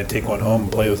blowdowns, and I'd take one home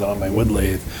and play with it on my wood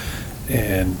lathe.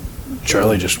 And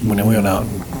Charlie just, when we went out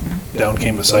and down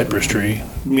came the cypress tree,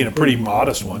 I mean, a pretty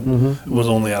modest one. It was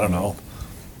only,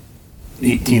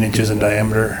 18 inches in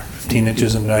diameter, 15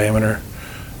 inches in diameter.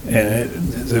 And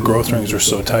the growth rings were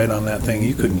so tight on that thing,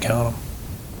 you couldn't count them.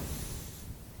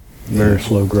 Very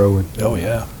slow growing. Oh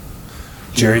yeah,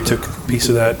 Jerry took a piece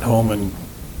of that home and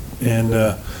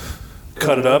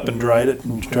cut it up and dried it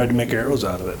and tried to make arrows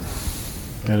out of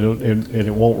it. And it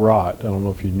won't rot. I don't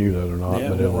know if you knew that or not,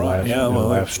 but it'll last. Yeah, it'll well,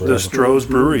 last the forever. Stroh's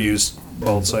Brewery used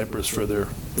bald cypress for their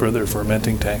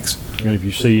fermenting tanks. And if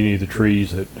you see any of the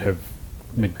trees that have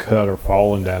been cut or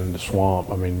fallen down in the swamp,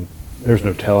 I mean, there's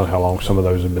no telling how long some of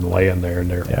those have been laying there, and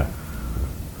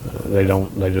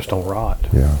they just don't rot.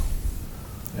 Yeah.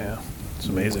 Yeah, it's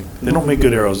amazing. They don't make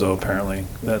good arrows though. Apparently,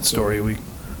 that story we.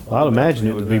 I'd imagine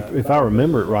it would be, if I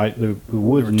remember it right, the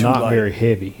wood's They were too not light. very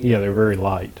heavy. Yeah, they're very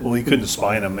light. Well, he couldn't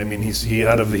spine them. I mean, he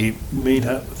made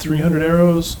 300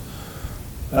 arrows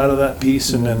out of that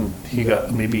piece, and then he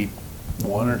got maybe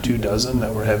 1 or 2 dozen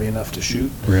that were heavy enough to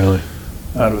shoot Really?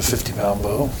 out of a 50-pound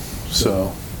bow.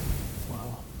 So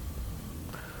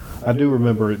I do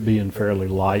remember it being fairly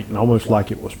light and almost like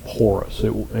it was porous.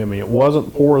 It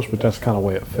wasn't porous, but that's kind of the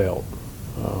way it felt.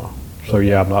 So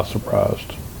yeah, I'm not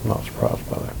surprised. I'm not surprised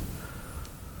by that.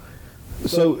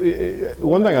 So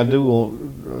one thing I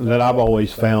do that I've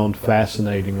always found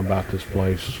fascinating about this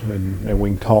place, and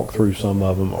we can talk through some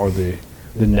of them, are the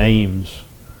names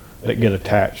that get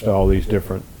attached to all these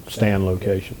different stand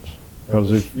locations.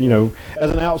 Because as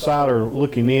an outsider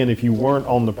looking in, if you weren't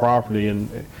on the property, and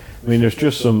I mean, there's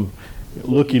just some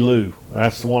Looky Loo.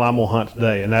 That's the one I'm gonna hunt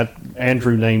today, and that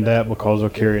Andrew named that because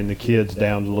of carrying the kids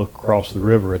down to look across the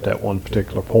river at that one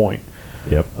particular point.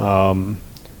 Yep.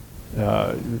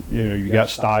 You got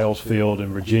Stiles Field and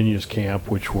Virginia's camp,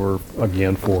 which were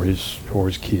again for his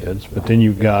kids. But then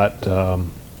you've got I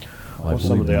some of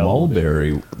believe the other ones.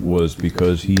 Mulberry was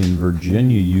because he in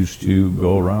Virginia used to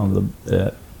go around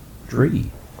that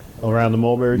tree. around the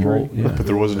mulberry tree. Yeah. But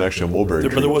there wasn't actually a mulberry tree.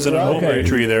 But there wasn't a mulberry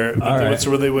tree there. But All right. that's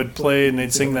where they would play and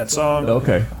they'd sing that song.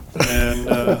 Okay. And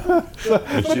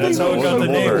that's how it got the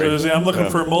name. Mulberry. Because I'm looking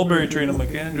for a mulberry tree, and I'm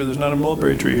like, Andrew, there's not a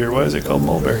mulberry tree here. Why is it called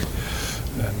mulberry?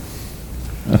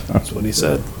 And that's what he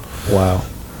said. Wow.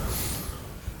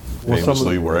 Well, some of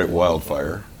Famously, we're at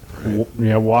Wildfire.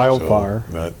 Yeah, wildfire.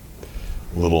 So that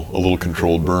a little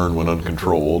controlled burn went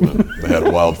uncontrolled, and they had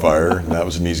a wildfire, and that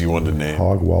was an easy one to name.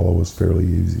 Hog wallow was fairly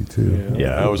easy too.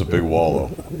 Yeah. That was a big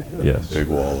wallow. Yes. Big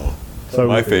wallow. So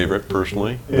My favorite,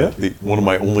 personally, Yeah. one of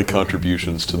my only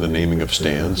contributions to the naming of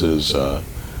stands is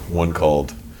one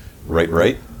called Right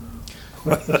Right.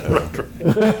 You go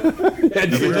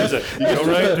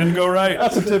right, didn't go right.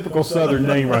 that's a typical Southern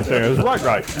name right there. It's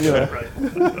right. Yeah.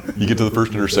 You get to the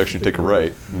first intersection, you take a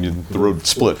right, and the road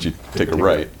splits, you take a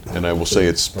right. And I will say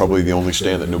it's probably the only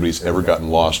stand that nobody's ever gotten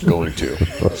lost going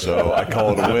to. So I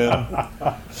call it a win.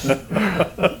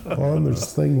 Well, and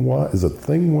there's thing one. Is it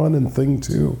thing one and thing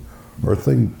two, or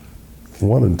thing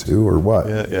one and two, or what?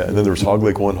 Yeah. And then there was Hog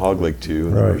Lake 1, Hog Lake 2,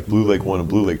 and there was Right. Blue Lake 1 and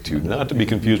Blue Lake 2, not to be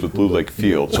confused with Blue Lake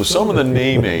Field. So some of the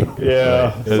naming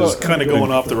Yeah. is Kind of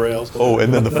going off the rails. Oh,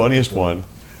 and then the funniest one,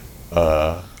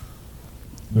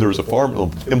 there was a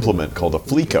farm implement called a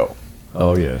Fleco.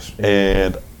 Oh, yes.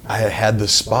 And I had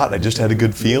this spot. I just had a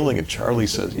good feeling. And Charlie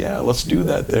says, yeah, let's do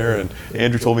that there. And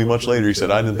Andrew told me much later, he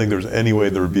said, I didn't think there was any way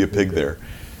there would be a pig there.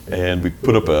 And we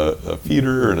put up a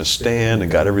feeder and a stand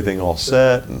and got everything all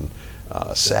set and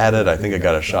sat it. I think I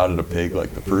got a shot at a pig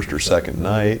like the first or second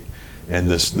night. And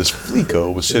this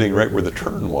Fleco was sitting right where the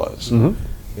turn was.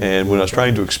 And when I was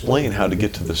trying to explain how to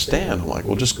get to the stand, I'm like,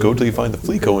 well, just go till you find the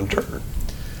Fleco and turn.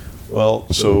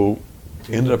 Well, so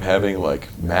ended up having like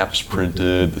maps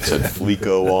printed that said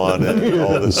Fleco on it and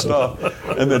all this stuff.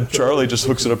 And then Charlie just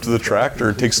hooks it up to the tractor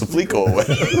and takes the Fleco away.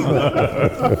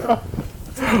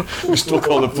 We still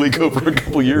called it Fleco for a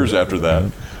couple years after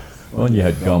that. Well, and you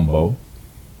had gumbo.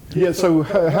 Yeah. So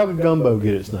how did Gumbo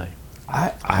get its name?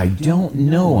 I don't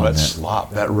know on That that.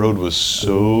 slop, that road was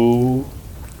so.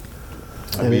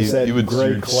 I And mean, it's that you would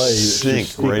gray you'd clay that's sink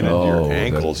just right into Oh, your that-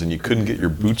 ankles, and you couldn't get your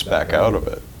boots back out of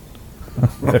it.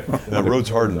 That road's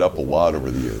hardened up a lot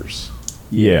over the years,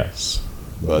 Yes.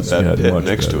 but It's that gotten pit much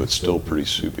next to better. it's still pretty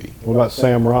soupy. What about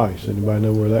Sam Rice? Anybody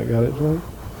know where that got its name?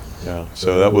 Yeah,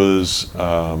 so that was,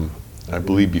 I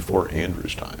believe, before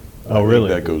Andrew's time. Oh, I think really?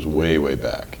 that goes way, way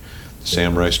back.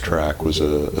 Sam Rice track was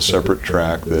a separate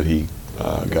track that he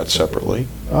got separately,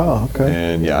 Oh, okay.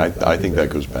 and yeah, I think that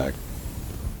goes back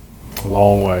A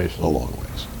long ways. a long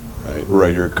ways.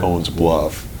 Right here at Cohen's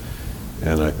Bluff,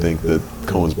 and I think that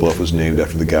Cohen's Bluff was named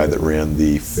after the guy that ran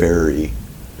the ferry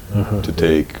to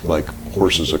take like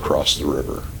horses across the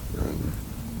river and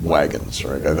wagons.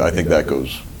 Right, I think that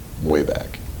goes way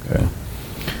back. Okay.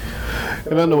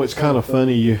 And I know it's kind of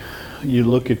funny. You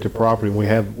look at the property. We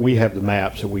have the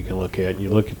maps that we can look at. And you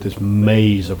look at this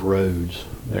maze of roads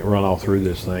that run all through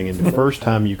this thing. And the first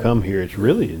time you come here, it's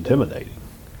really intimidating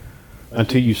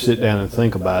until you sit down and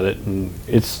think about it. And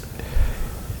it's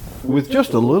with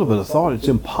just a little bit of thought, it's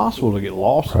impossible to get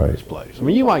lost in Right. this place. I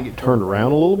mean, you might get turned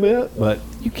around a little bit, but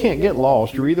you can't get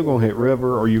lost. You're either going to hit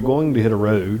river or you're going to hit a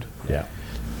road. Yeah.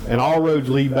 And all roads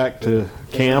lead back to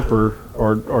camp or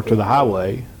to the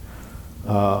highway.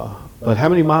 But how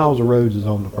many miles of roads is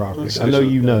on the property? I know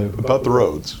you know. About the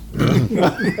roads.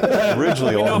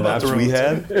 Originally, all the about maps the we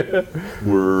roads. had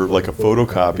were like a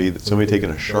photocopy that somebody taken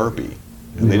a Sharpie,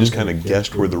 and they just kind of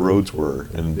guessed where the roads were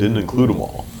and didn't include them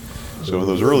all. So in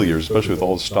those early years, especially with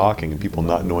all the stalking and people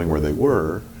not knowing where they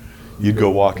were, you'd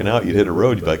go walking out, you'd hit a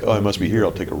road, you'd be like, oh, I must be here,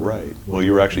 I'll take a right. Well,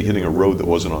 you were actually hitting a road that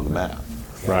wasn't on the map.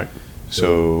 Right.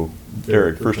 So,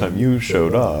 Derek, first time you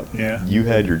showed up, Yeah. you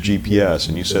had your GPS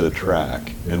and you set a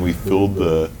track, and we filled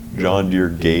the John Deere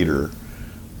Gator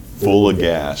full of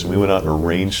gas, and we went out in a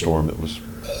rainstorm that was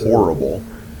horrible,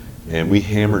 and we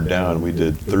hammered down. We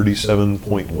did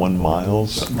 37.1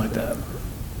 miles Something like that.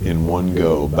 in one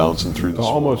go, bouncing through the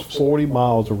Almost swamps. 40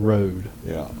 miles of road.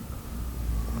 Yeah.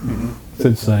 It's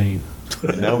insane.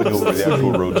 And now we know where the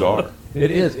actual roads are.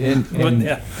 It is. And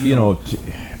yeah. you know,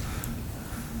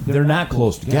 they're not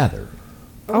close together.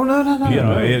 Oh, no. You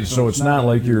know, so it's not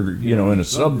like you're, in a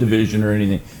subdivision or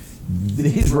anything.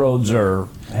 These roads are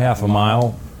half a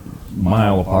mile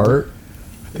apart.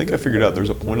 I think I figured out there's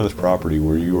a point on this property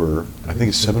where you were, I think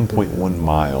it's 7.1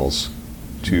 miles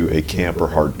to a camp or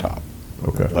hardtop.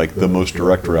 Okay. Like the most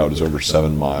direct route is over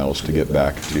 7 miles to get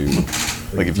back to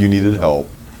Like if you needed help,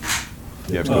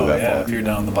 you have to go Oh, that yeah, far. if you're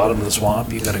down the bottom of the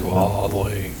swamp, you gotta go all the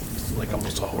way, like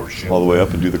almost a horseshoe. All the way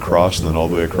up and do the cross, and then all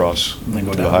the way across And then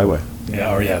go to down. the highway.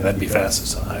 Yeah, or yeah, that'd be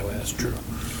fastest on the highway, that's true.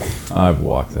 I've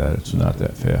walked that. It's not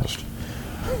that fast.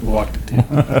 Walked it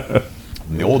too.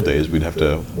 In the old days, we'd have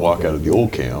to walk out of the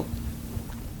old camp,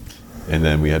 and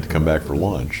then we had to come back for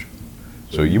lunch.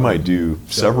 So you might do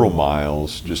several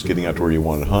miles just getting out to where you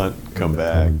want to hunt, come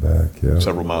back, Coming back, yeah.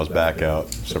 several miles back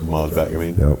out, several miles back. I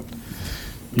mean, Yep.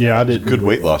 Yeah, I didn't. good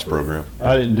weight loss program.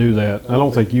 I didn't do that. I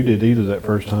don't think you did either that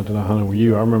first hunt that I hunted with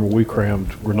you. I remember we crammed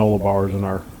granola bars in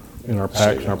our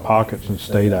packs, in our pockets, and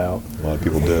stayed out A lot of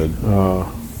people did.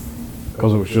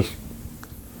 because it was just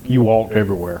you walked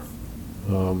everywhere.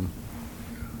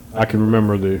 I can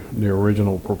remember the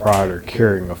original proprietor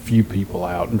carrying a few people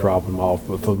out and dropping them off,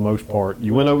 but for the most part,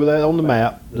 you went over that on the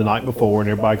map the night before, and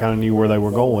everybody kind of knew where they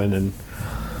were going, and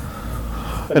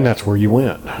that's where you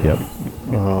went. Yep.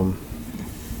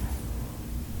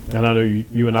 And I know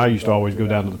you and I used to always go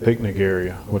down to the picnic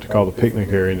area, what they call the picnic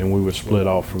area, and then we would split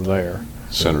off from there.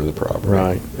 Center of the property.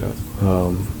 Right.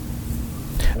 Yeah.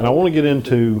 And I want to get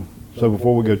into, so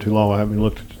before we go too long, I haven't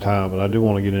looked at the time, but I do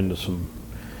want to get into some,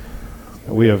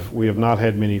 we have not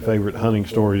had many favorite hunting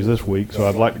stories this week, so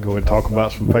I'd like to go and talk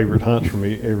about some favorite hunts from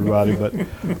everybody, but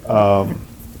I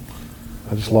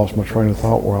just lost my train of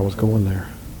thought where I was going there.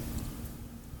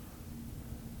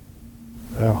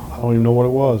 Yeah, I don't even know what it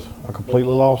was. I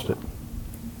completely lost it.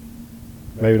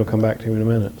 Maybe it'll come back to me in a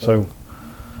minute. So,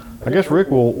 I guess Rick,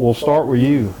 we'll start with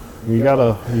you. You got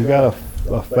a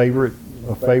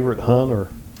favorite hunt, or?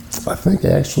 I think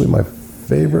actually my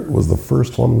favorite was the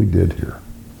first one we did here.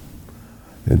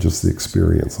 And just the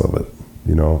experience of it,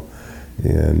 you know.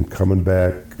 And coming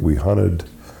back, we hunted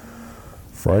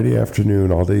Friday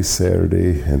afternoon, all day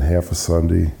Saturday, and half a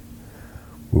Sunday.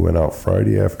 We went out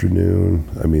Friday afternoon.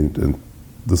 I mean, and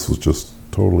this was just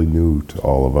totally new to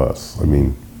all of us. I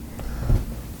mean,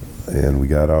 and we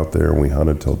got out there and we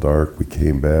hunted till dark. We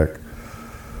came back.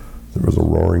 There was a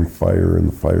roaring fire in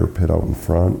the fire pit out in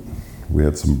front. We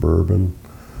had some bourbon,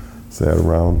 sat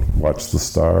around, watched the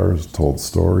stars, told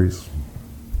stories.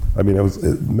 I mean,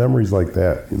 memories like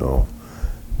that, you know,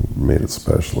 made it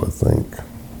special, I think.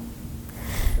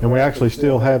 And we actually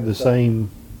still have the same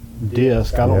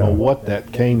disc. I don't Yeah. know what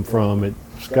that came from.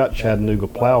 It's got Chattanooga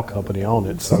Plow Company on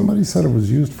it. So. Somebody said it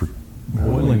was used for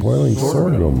boiling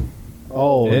sorghum.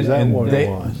 Oh, is that And what they- it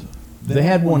was? They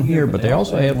had one here, but they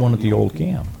also had one at the old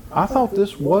camp. I thought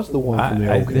this was the one from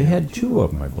the old They camp. had two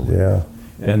of them, I believe. Yeah.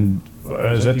 And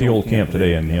I was at the old camp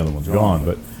today, and the other one's gone.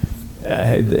 But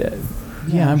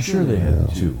yeah, I'm sure they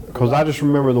had two. Because I just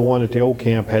remember the one at the old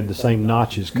camp had the same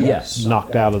notches Yes.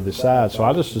 knocked out of the side, so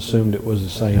I just assumed it was the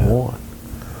same one.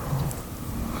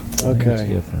 It's Okay.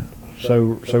 different.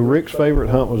 So Rick's favorite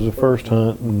hunt was the first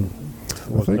hunt, and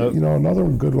I think, you know, another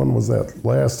good one was that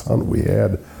last hunt we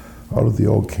had out of the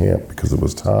old camp, because it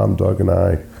was Tom, Doug, and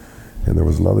I, and there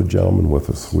was another gentleman with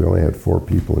us. We only had 4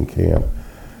 people in camp,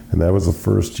 and that was the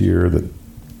first year that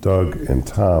Doug and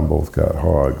Tom both got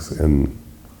hogs, and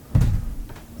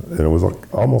it was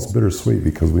almost bittersweet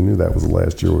because we knew that was the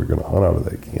last year we were going to hunt out of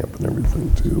that camp and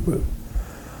everything too, but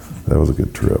that was a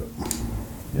good trip.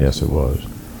 Yes, it was.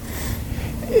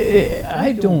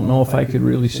 I don't know if I could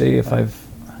really say if I've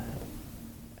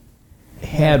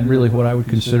had really what I would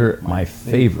consider my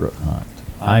favorite hunt.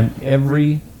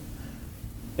 Every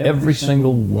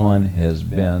single one has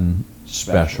been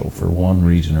special for one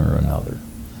reason or another.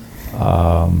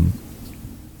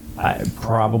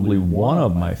 Probably one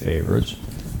of my favorites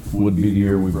would be the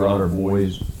year we brought our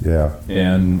boys Yeah.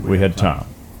 and we had Tom.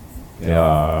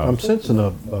 I'm sensing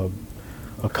a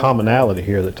commonality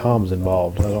here that Tom's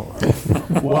involved. I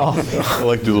don't. Well, I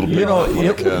like to do a little bit. You know,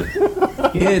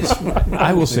 it's.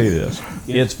 I will say this.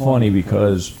 It's funny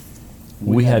because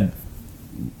we had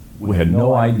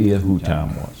no idea who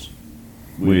Tom was.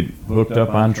 We'd hooked up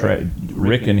on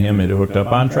Rick and him had hooked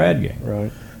up on Trad Gang.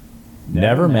 Right.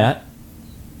 Never met.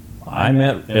 I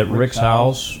met at Rick's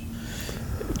house.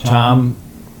 Tom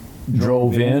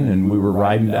drove in and we were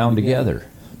riding down together.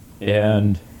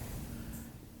 And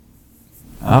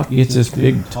out gets this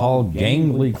big, tall,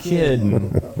 gangly kid,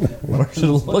 and we're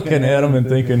just looking at him and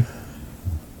thinking,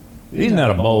 he's not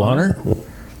a bow hunter.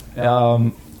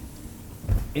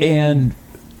 And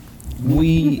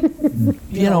we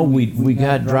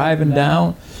got driving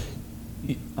down.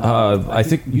 I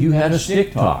think you had a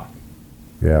stick talk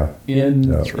Yeah. in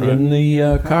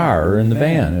the car or in the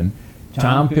van, and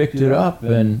Tom picked it up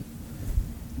and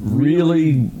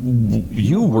really,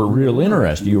 you were real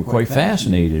interested. You were quite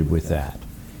fascinated with that.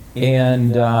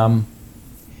 And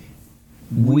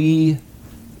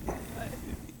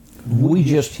we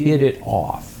just hit it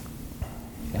off.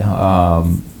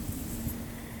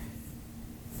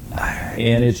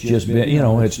 And it's just been,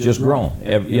 it's just grown.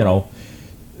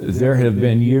 There have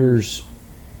been years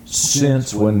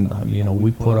since when,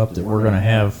 we put up that we're going to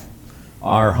have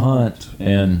our hunt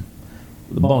and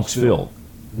the bunk's filled.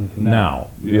 Now,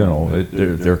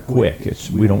 they're quick.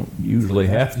 We don't usually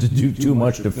have to do too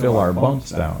much to fill our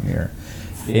bunks down here.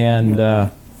 And,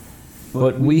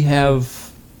 but we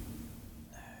have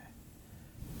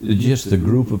just the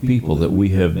group of people that we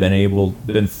have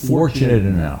been fortunate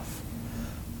enough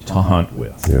to hunt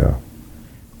with. Yeah.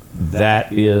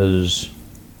 That is,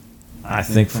 I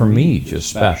think, for me, just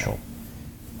special.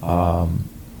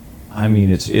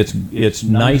 It's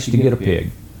nice to get a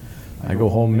pig. I go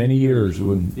home many years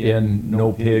and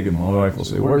no pig, and my wife will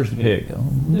say, "Where's the pig?" Oh,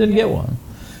 didn't get one.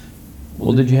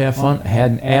 Well, did you have fun? Had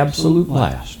an absolute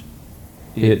blast.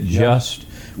 It just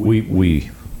we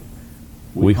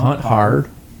hunt hard.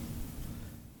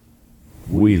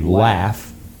 We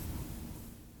laugh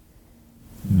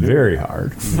very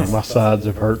hard. My sides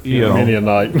have hurt many a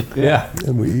night. Yeah.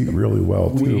 And we eat really well,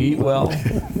 too. We eat well.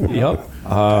 Yep.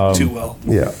 Too well.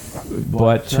 Yeah.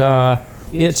 But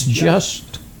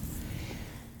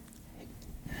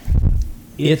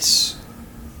it's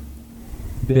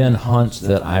been hunts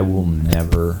that I will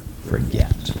never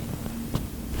forget.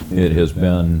 It has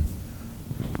been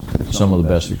some of the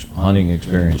best hunting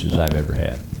experiences I've ever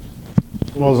had.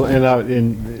 Well,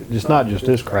 and it's not just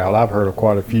this crowd. I've heard of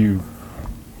quite a few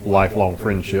lifelong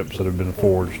friendships that have been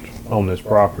forged on this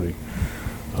property.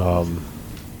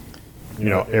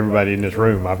 Everybody in this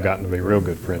room I've gotten to be real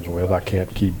good friends with. I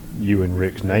can't keep you and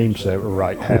Rick's names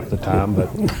right half the time, but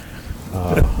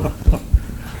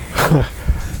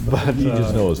You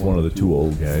just know it's one of the two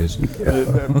old guys.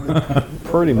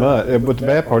 pretty much. But the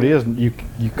bad part is you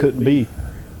couldn't be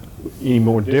any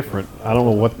more different. I don't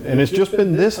know what, and it's just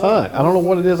been this hunt. I don't know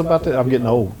what it is about that. I'm getting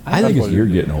old. I think you're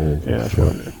getting old. Yeah, that's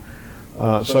what it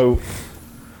is. So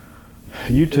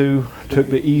you two took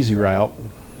the easy route.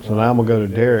 So now I'm gonna go to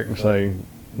Derek and say,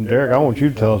 Derek, I want you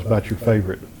to tell us about your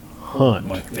favorite hunt.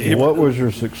 My favorite. What was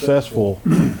your successful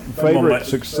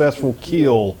successful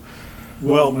kill?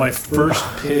 Well, my first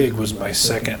pig was my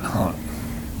second hunt.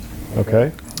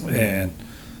 Okay. And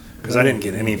because I didn't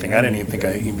get anything. I didn't even think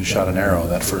I even shot an arrow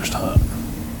that first hunt.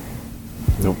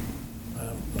 Nope.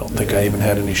 I don't think I even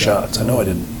had any shots. I know I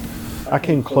didn't. I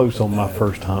came close on my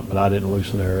first hunt, but I didn't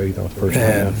lose an arrow either. First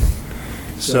And time.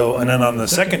 so, and then on the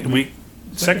second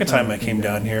time I came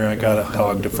down here, I got a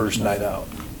hog the first night out.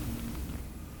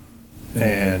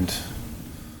 And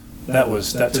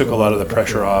that took a lot of the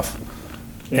pressure off.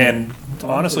 And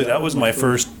honestly, that was my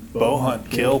first bow hunt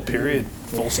kill, period,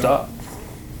 full stop.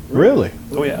 Really?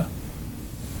 Oh yeah.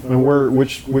 And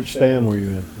which stand were you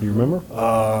in? Do you remember?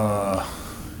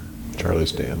 Charlie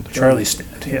stand. Charlie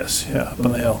stand, yes, yeah, up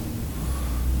on the hill.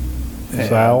 And,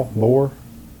 Sow, boar,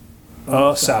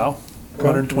 sow,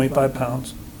 125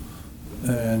 pounds.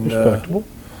 And respectable.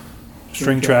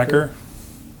 string tracker,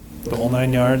 the whole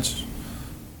 9 yards.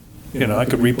 I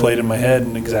could replay it in my head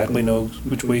and exactly know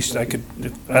which way I could.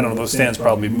 I don't know, those stands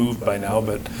probably moved by now,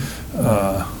 but,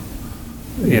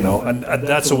 and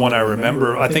that's the one I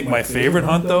remember. I think my favorite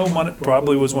hunt, though,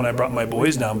 probably was when I brought my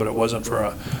boys down, but it wasn't for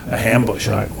a ambush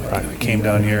hunt. I came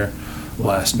down here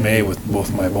last May with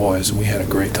both my boys, and we had a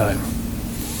great time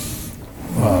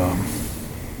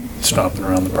stomping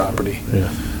around the property.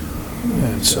 Yeah.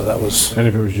 And so that was And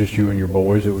if it was just you and your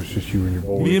boys, it was just you and your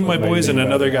boys. me and my boys and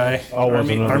another guy, Oh, was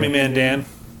it another Army guy? Man Dan.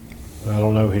 I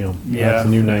don't know him. Yeah, That's a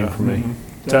new name for me.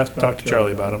 Talk to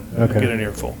Charlie about him. Okay. Get an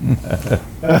earful.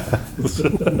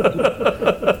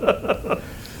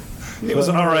 He was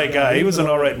an all right guy. He was an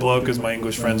all right bloke, as my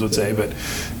English friends would say, but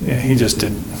yeah, he just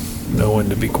didn't know when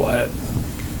to be quiet.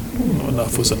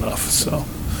 Enough was enough. So,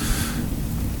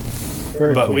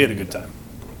 Very but cool. we had a good time.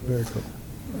 Very cool.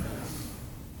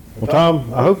 Well,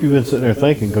 Tom, I hope you've been sitting there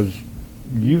thinking, because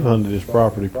you've hunted this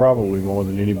property probably more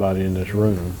than anybody in this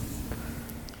room.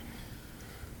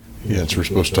 Yeah, so we're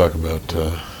supposed to talk about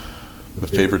the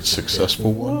favorite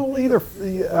successful one. Well,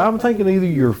 I'm thinking either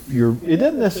your it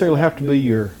doesn't necessarily have to be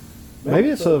your. Maybe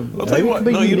it's tell you maybe it what, could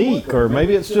be no, you know unique, or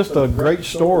maybe it's just a great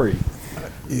story.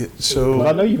 Yeah, 'Cause so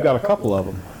I know you've got a couple of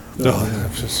them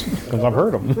because I've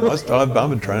heard them. I've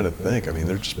been trying to think. I mean,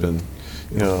 there's just been,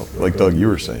 like Doug, you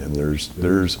were saying, there's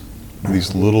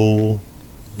these little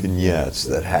vignettes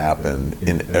that happen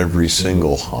in every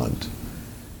single hunt.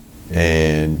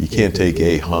 And you can't take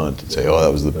a hunt and say, oh,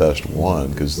 that was the best one,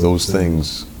 because those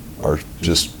things are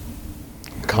just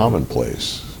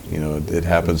commonplace. It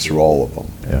happens through all of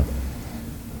them. Yeah.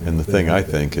 And the thing I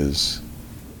think is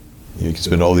You can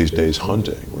spend all these days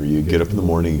hunting, where you get up in the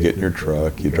morning, you get in your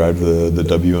truck, you drive the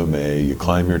WMA, you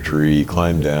climb your tree, you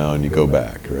climb down, you go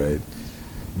back, right?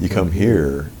 You come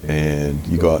here and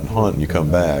you go out and hunt and you come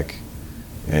back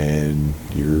and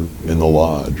you're in the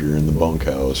lodge, you're in the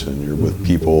bunkhouse, and you're with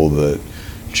people that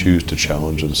choose to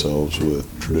challenge themselves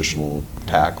with traditional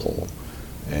tackle,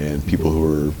 and people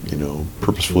who are,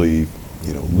 purposefully,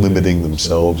 limiting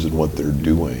themselves in what they're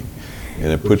doing.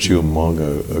 And it puts you among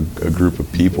a group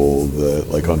of people that,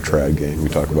 like on Trad Gang, we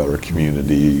talk about our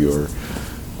community, or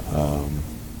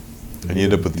and you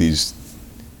end up with these,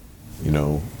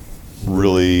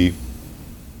 really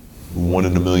 1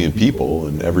 in a million people,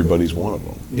 and everybody's one of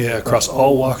them. Yeah, across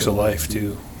all walks of life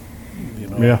too.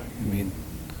 Yeah. I mean,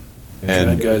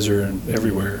 And Trad guys are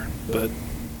everywhere, but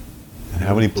And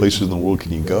how many places in the world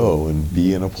can you go and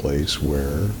be in a place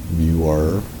where you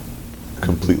are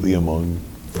completely among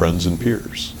friends and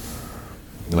peers?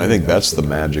 And I think that's the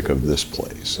magic of this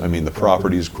place. I mean, the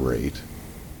property is great,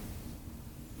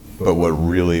 but what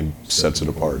really sets it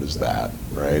apart is that,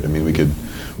 right? I mean, we could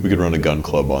run a gun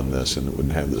club on this and it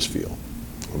wouldn't have this feel.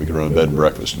 Or we could run a bed and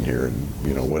breakfast in here and,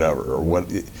 whatever.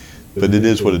 But it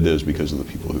is what it is because of the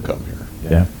people who come here.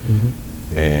 Yeah.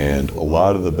 And a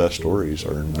lot of the best stories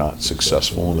are not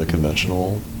successful in the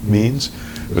conventional means.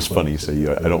 It was funny you say,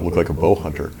 I don't look like a bow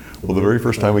hunter. Well, the very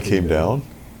first time we came down,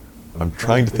 I'm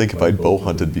trying to think if I'd bow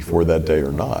hunted before that day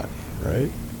or not, right?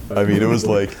 I mean, it was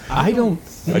like, I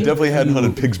definitely hadn't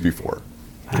hunted pigs before.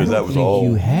 Because that was all.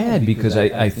 You had, because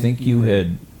I think you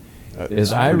had,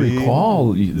 as I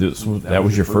recall, that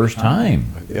was your first time.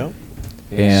 Yeah.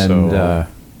 And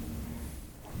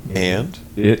And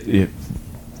it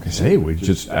say we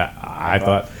just I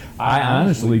thought, I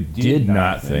honestly did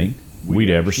not think we'd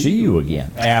ever see you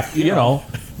again after,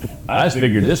 I just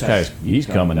figured he's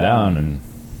coming down and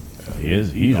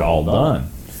he's all done,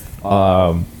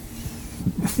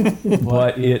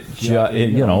 but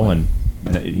and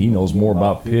he knows more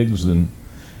about pigs than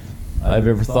I've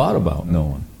ever thought about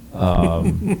knowing.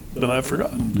 then I've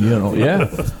forgotten. Yeah,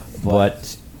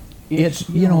 but it's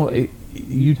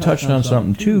you touched on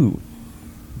something too.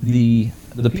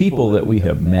 The people that we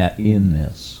have met in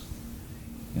this,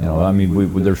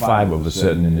 there's 5 of us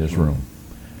sitting in this room.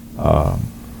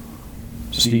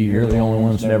 Steve, you're the only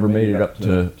one that's never made it up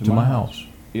to my house.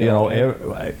 You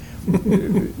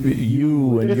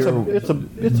and It's a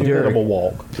bit of a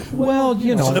walk. Well,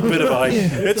 It's a bit of a hike.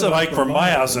 It's a hike from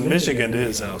my house in Michigan to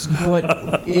his house.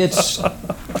 But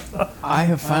I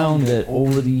have found that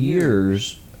over the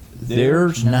years,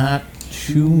 there's not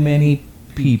too many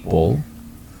people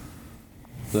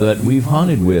that we've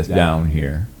hunted with down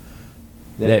here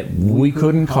that we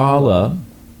couldn't call up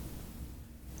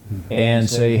and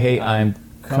say, hey, I'm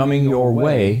coming your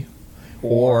way,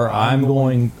 or I'm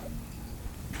going,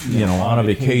 on a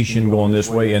vacation going this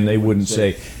way, and they wouldn't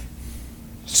say,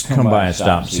 come by and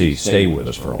stop and see, stay with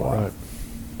us for a while. Right.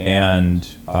 And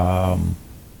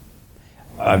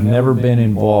I've never been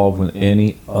involved with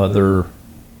any other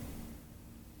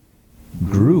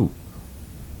group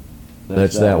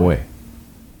that's that way.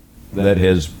 That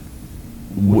has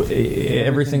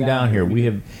everything down here.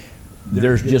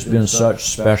 There's just been such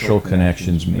special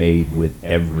connections made with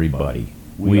everybody.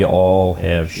 We all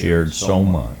have shared so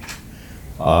much.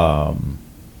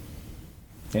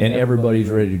 And everybody's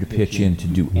ready to pitch in to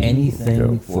do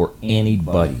anything for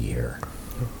anybody here.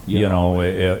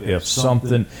 If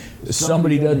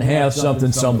somebody doesn't have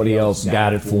something, somebody else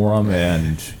got it for them,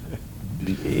 and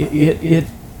it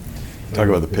talk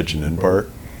about the pitching in part.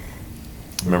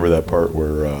 Remember that part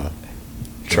where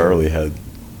Charlie had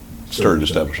started to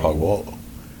establish Hog Wallow.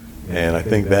 And I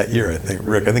think that year,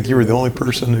 Rick, you were the only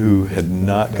person who had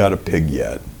not got a pig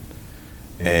yet.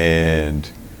 And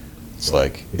it's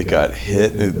like, it got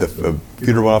hit, the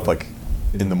feeder went off like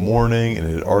in the morning, and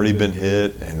it had already been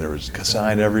hit, and there was a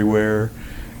sign everywhere.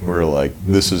 We were like,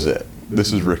 this is it.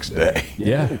 This is Rick's day.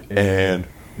 Yeah. And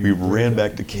we ran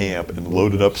back to camp and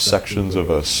loaded up sections of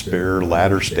a spare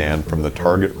ladder stand from the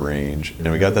target range, and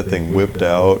we got that thing whipped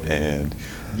out, and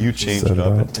you changed it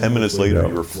up, and 10 minutes later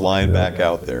you were flying back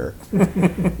out there.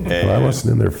 And I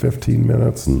wasn't in there 15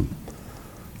 minutes, and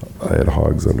I had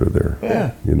hogs under there.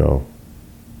 Yeah.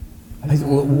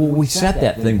 We set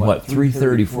that thing,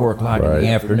 3:30, 4 o'clock in Right. the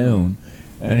afternoon,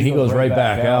 and he goes right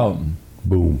back out and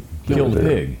Boom. killed a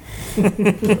pig.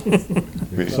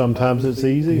 Sometimes it's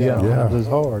easy, sometimes it's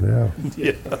hard.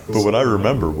 Yeah. But what I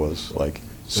remember was like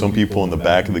some people in the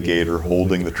back of the gator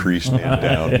holding the tree stand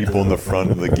down, people in the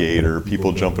front of the gator,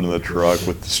 people jumping in the truck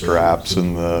with the straps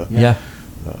and the Yeah.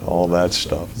 all that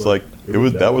stuff. It's like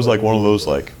that was like one of those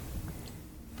like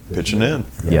pitching in.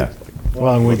 Yeah.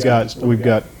 Well, and we've got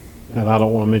and I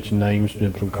don't want to mention names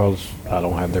simply because I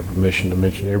don't have their permission to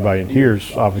mention. Everybody in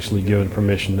here's obviously given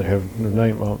permission to have their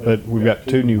name on. But we've got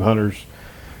 2 new hunters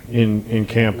in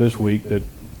camp this week that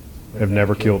have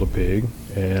never killed a pig,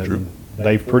 and True.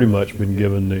 they've pretty much been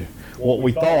given what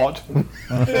we thought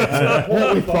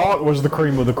was the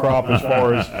cream of the crop as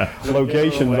far as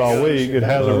locations all week. It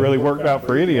hasn't really worked out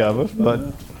for any of us,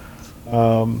 but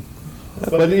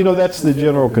that's the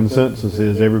general consensus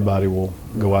is everybody will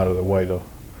go out of their way to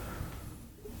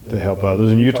help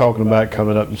others. And you're talking about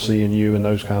coming up and seeing you and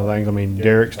those kind of things. I mean,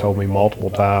 Derek's told me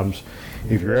multiple times,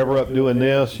 if you're ever up doing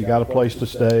this, you got a place to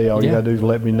stay. All you got to do is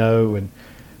let me know. And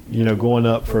going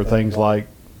up for things like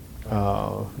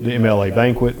the MLA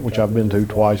banquet, which I've been to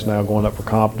twice now, going up for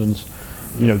Compton's,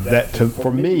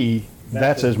 for me,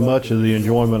 that's as much of the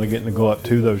enjoyment of getting to go up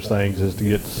to those things as to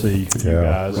get to see you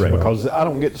guys, because I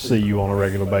don't get to see you on a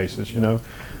regular basis.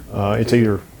 It's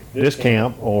either this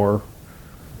camp or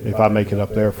if I make it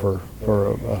up there for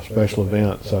a special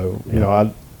event. So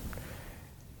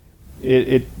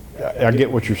I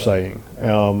get what you're saying,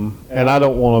 and I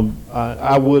don't want to.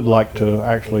 I would like to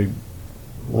actually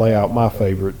lay out my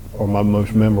favorite or my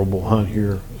most memorable hunt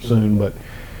here soon, but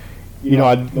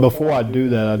before I do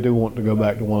that, I do want to go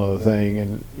back to one other thing,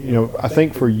 and I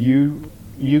think for you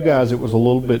guys, it was a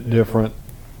little bit different.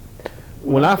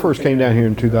 When I first came down here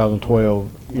in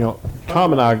 2012,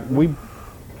 Tom and we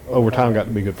over time got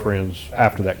to be good friends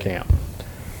after that camp.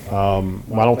 I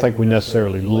don't think we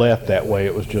necessarily left that way.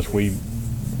 It was just we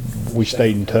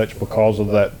stayed in touch because of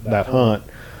that hunt.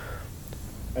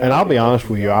 And I'll be honest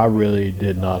with you, I really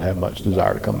did not have much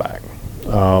desire to come back.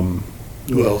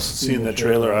 Well, seeing the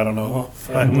trailer, I don't know if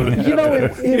I would have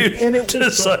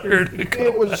desired to come.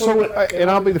 It was so,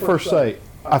 and I'll be the first to say,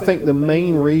 I think the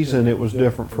main reason it was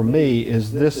different for me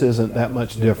is this isn't that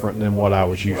much different than what I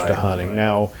was used to hunting.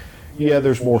 Now, yeah,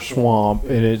 there's more swamp,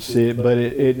 and but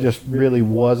it just really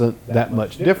wasn't that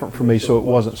much different for me, so it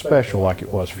wasn't special like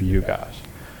it was for you guys.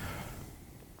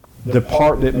 The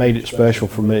part that made it special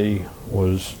for me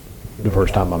was the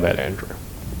first time I met Andrew.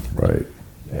 Right.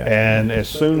 And as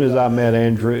soon as I met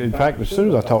Andrew, in fact, as soon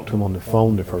as I talked to him on the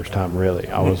phone the first time, really,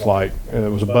 I was like,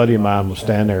 it was a buddy of mine was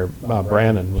standing there,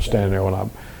 Brandon was standing there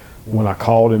when I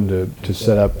called him to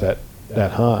set up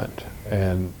that hunt.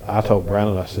 And I told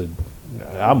Brandon, I said,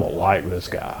 I'm gonna like this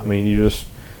guy. I mean, you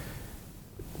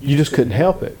just couldn't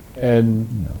help it.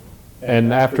 And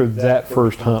after that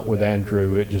first hunt with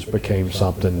Andrew, it just became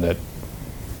something that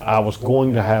I was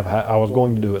going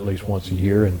to do at least once a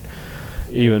year, and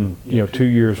even 2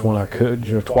 years when I could,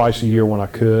 twice a year when I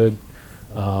could.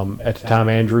 At the time,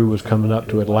 Andrew was coming up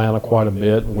to Atlanta quite a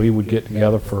bit, and we would get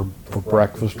together for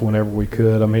breakfast whenever we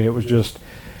could. I mean, it was just,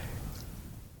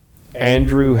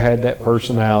 Andrew had that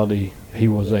personality. He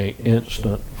was an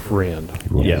instant friend.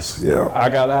 Yes. Yeah. I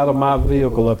got out of my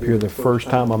vehicle up here the first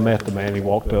time I met the man. He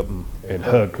walked up and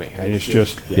hugged me, and it's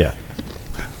just Yeah.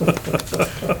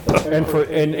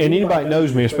 and anybody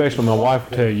knows me, especially my wife,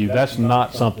 will tell you that's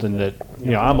not something that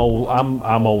I'm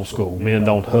old school. Men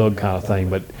don't hug kind of thing,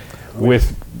 but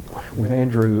with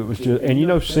Andrew, it was just,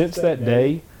 and since that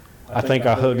day, I think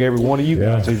I hug every one of you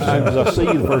guys as soon as I see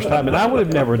you the first time, and I would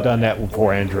have never done that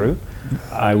before Andrew.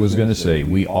 I was going to say,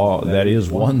 that is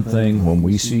one thing when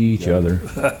we see each other,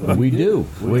 we do.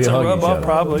 We It's a hug rub each up, other.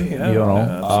 probably.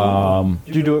 Yeah,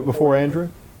 Did you do it before Andrew?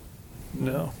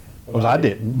 no. Because I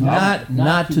didn't.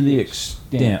 Not to the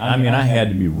extent. I mean, I had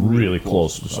to be really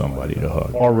close to somebody to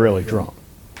hug. Or really drunk.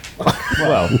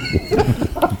 Well,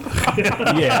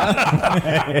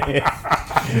 yeah.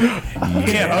 You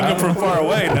can't hug him from far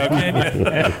away now, can you?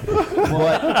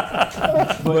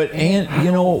 But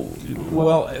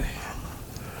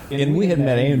and we had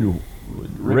met Andrew,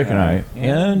 Rick and I,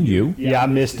 and you. Yeah, I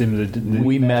missed him.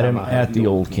 We met him at the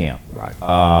old camp. Right.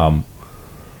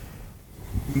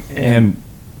 And,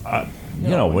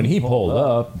 when he pulled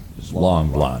up, his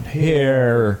long blonde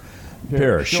hair,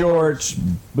 pair of shorts,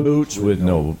 boots with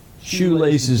no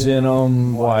shoelaces in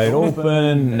them, wide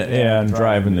open, and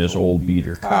driving this old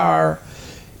beater car.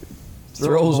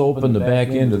 Throws open the back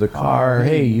end of the car.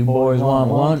 Hey, you boys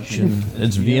want lunch? And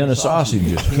it's Vienna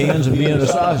sausages, cans of Vienna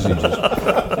sausages,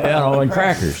 and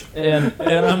crackers. And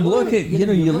I'm looking,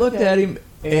 you looked at him,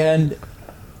 and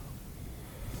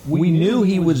we knew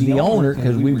he was the owner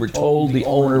because we were told the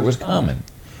owner was coming.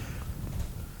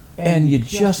 And you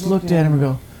just looked at him and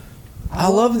go, I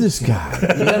love this guy.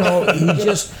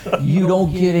 You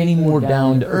don't get any more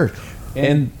down to earth.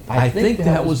 And I think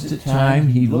that was the time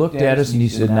he looked at us and he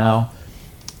said, now,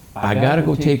 I got to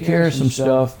go take care of some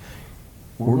stuff.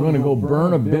 We're going to go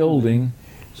burn a building,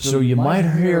 So you might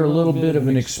hear a little bit of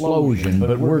an explosion,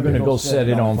 but we're going to go set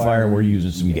it on fire and we're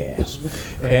using some gas.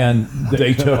 And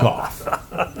they took off,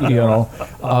 you know.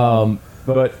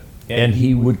 And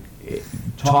he would,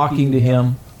 talking to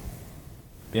him,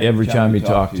 every time he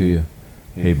talked to you,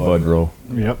 hey, Budrow,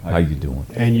 Yep. how you doing?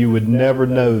 And you would never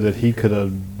know that he could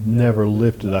have never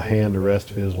lifted a hand the rest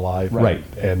of his life. Right.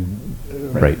 And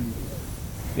Right.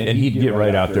 And he'd get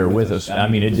right out there with us. I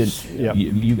mean, it didn't. Yep.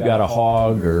 You got a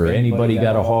hog, or anybody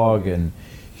got a hog, and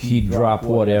he'd drop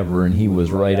whatever, and he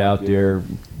was right out there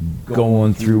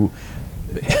going through.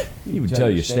 He would tell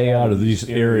you, stay out of these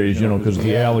areas, you know, because of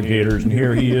the alligators. And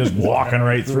here he is walking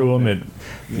right through them at,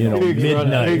 you know, Pigs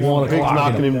midnight, running, 1 pigs o'clock.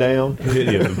 knocking him down.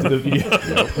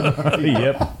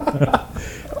 Yep.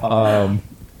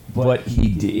 But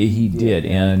he did,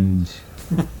 and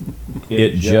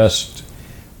it just.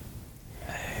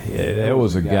 That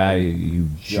was a guy you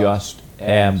just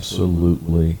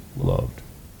absolutely loved.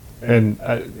 And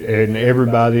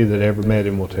everybody that ever met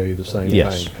him will tell you the same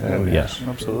Yes. thing. And Yes.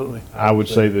 Absolutely. I would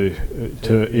say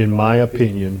in my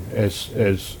opinion, as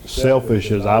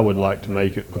selfish as I would like to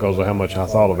make it because of how much I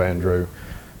thought of Andrew,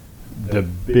 the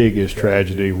biggest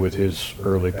tragedy with his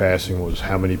early passing was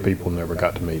how many people never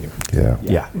got to meet him. Yeah.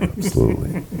 Yeah.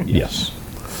 Absolutely. Yes.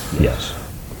 Yes.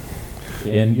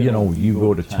 And, you know, you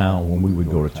go to town, when we would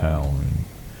go to town,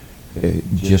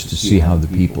 just to see how the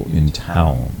people in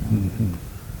town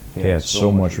had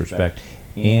so much respect.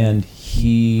 And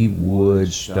he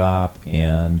would stop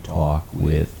and talk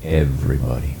with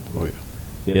everybody. Oh,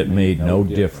 yeah. It made no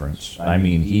difference. I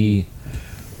mean, he,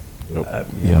 you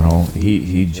know,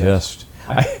 he just,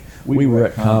 we were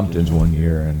at Compton's one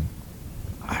year, and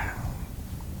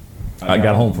I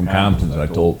got home from Compton's, and I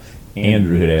told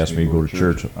Andrew had asked me to go to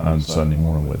church on Sunday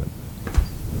morning with him.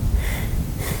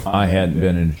 I hadn't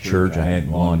been in church. I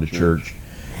hadn't gone to church.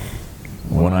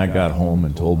 When I got home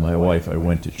and told my wife I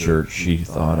went to church, she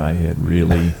thought I had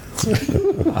really.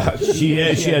 She,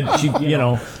 you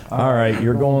know, all right,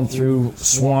 you're going through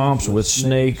swamps with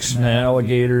snakes and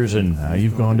alligators, and now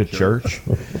you've gone to church.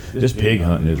 This pig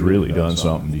hunting has really done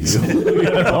something to you.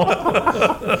 You know?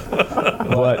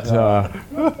 But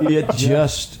it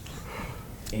just.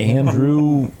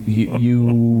 Andrew,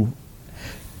 you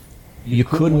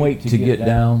couldn't wait to get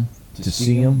down to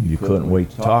see him. You couldn't wait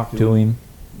to talk to him.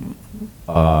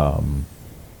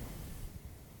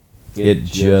 It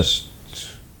just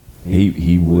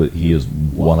he is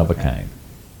one of a kind.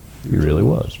 He really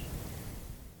was.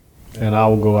 And I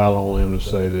will go out on a limb to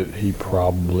say that he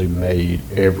probably made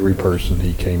every person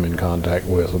he came in contact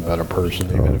with a better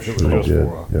person, even if it was just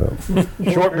for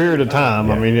a short period of time.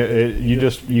 I mean,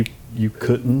 you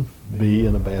couldn't be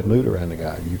in a bad mood around the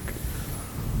guy.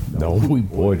 No,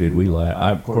 boy, did we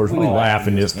laugh. Of course, we laugh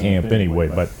in this camp anyway,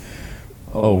 but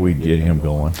we'd get him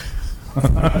going.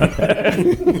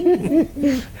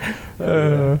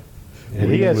 And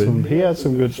he had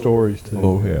some good stories too.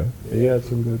 Oh yeah. He had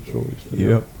some good stories too.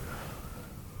 Yep.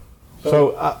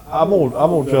 So I'm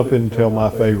gonna jump in and tell my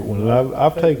favorite one. And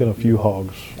I've taken a few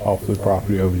hogs off the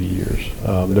property over the years.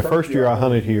 The first year I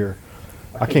hunted here,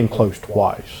 I came close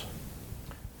twice.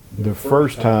 The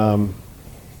first time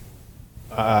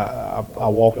I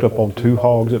walked up on 2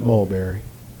 hogs at Mulberry,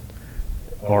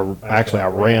 or actually I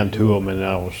ran to them, and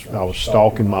I was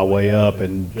stalking my way up,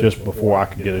 and just before I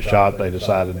could get a shot, they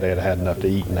decided they had had enough to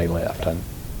eat and they left, and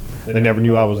they never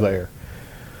knew I was there.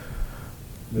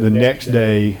 The next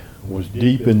day was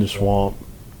deep in the swamp,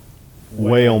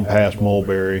 way on past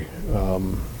Mulberry,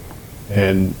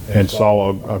 and saw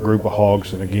a group of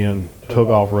hogs, and again took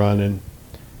off running,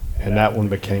 and that one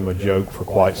became a joke for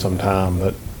quite some time.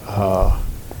 But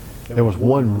there was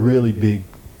one really big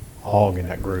hog in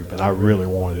that group, and I really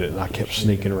wanted it, and I kept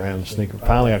sneaking around and sneaking.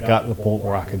 Finally, I got to the point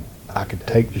where I could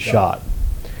take the shot,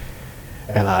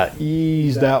 and I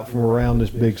eased out from around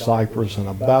this big cypress, and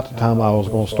about the time I was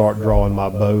going to start drawing my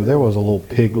bow, there was a little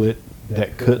piglet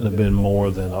that couldn't have been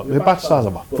more than about the size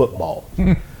of a football.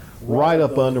 Right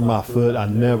up under my foot. I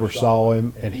never saw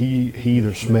him, and he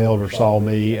either smelled or saw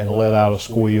me and let out a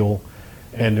squeal,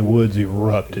 and the woods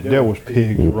erupted. There was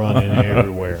pigs running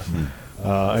everywhere.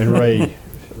 And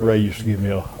Ray used to give me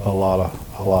a lot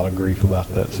of grief about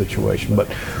that situation.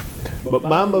 But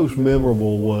my most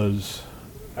memorable was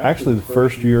actually the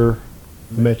first year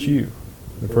I met you.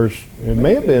 It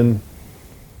may have been.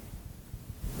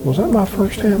 Was that my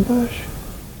first ambush?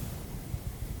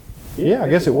 Yeah, I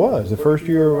guess it was. The first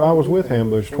year I was with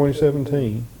Ambush,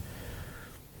 2017.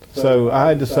 So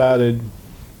I decided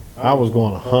I was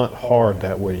going to hunt hard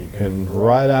that week. And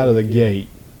right out of the gate,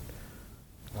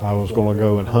 I was going to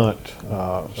go and hunt.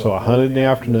 So I hunted in the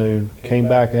afternoon, came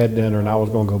back, had dinner, and I was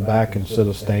going to go back and sit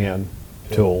a stand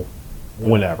till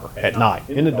whenever, at night,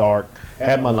 in the dark.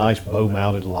 Had my nice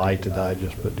bow-mounted light that I had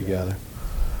just put together.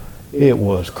 It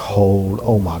was cold.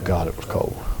 Oh my God, it was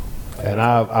cold. And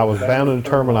I was bound and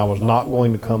determined I was not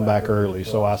going to come back early,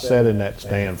 so I sat in that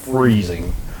stand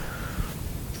freezing.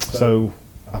 So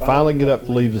I finally get up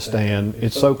to leave the stand.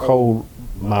 It's so cold,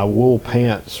 my wool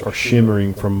pants are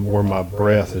shimmering from where my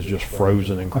breath is just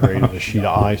frozen and created a sheet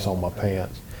of ice on my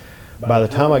pants. By the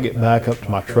time I get back up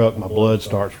to my truck, my blood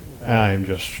starts,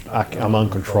 I'm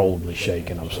uncontrollably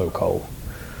shaking. I'm so cold.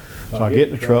 So I get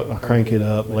in the truck, and I crank it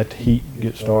up, let the heat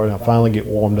get started. I finally get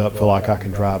warmed up, feel like I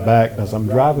can drive back. And as I'm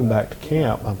driving back to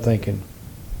camp, I'm thinking,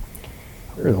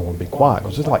 I really want to be quiet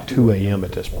because it's like 2 a.m.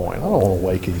 at this point. I don't want to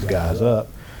wake these guys up.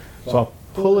 So I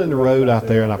pull in the road out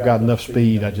there, and I've got enough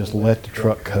speed. I just let the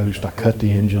truck coast. I cut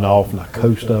the engine off, and I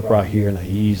coast up right here, and I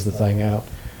ease the thing out.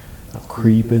 I'm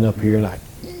creeping up here, and I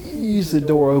ease the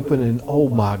door open, and oh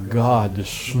my God, the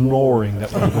snoring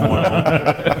that was going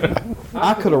on.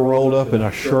 I could have rolled up in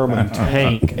a Sherman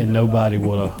tank and nobody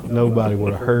would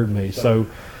have heard me. So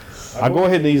I go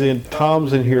ahead and ease in.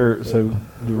 Tom's in here, so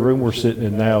the room we're sitting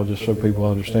in now, just so people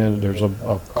understand, there's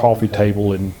a coffee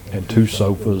table and 2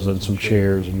 sofas and some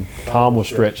chairs, and Tom was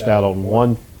stretched out on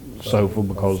one sofa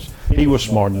because he was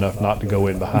smart enough not to go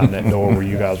in behind that door where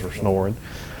you guys were snoring.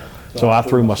 So I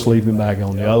threw my sleeping bag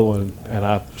on the other one, and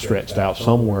I stretched out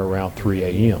somewhere around 3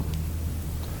 a.m.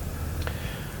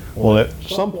 Well, at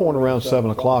some point around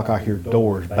 7 o'clock, I hear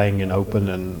doors banging open,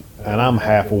 and I'm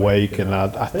half awake, and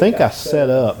I think I set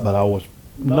up, but I was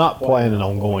not planning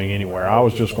on going anywhere. I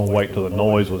was just going to wait till the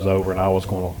noise was over, and I was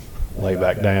going to lay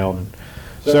back down.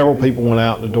 Several people went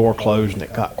out, and the door closed, and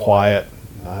it got quiet.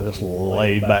 I just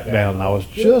laid back down, and I was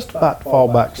just about to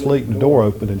fall back asleep, and the door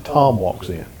opened, and Tom walks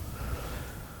in.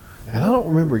 And I don't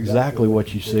remember exactly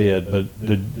what you said, but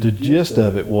the gist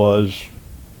of it was,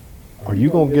 are you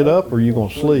going to get up or are you going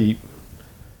to sleep?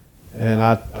 And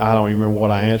I don't even remember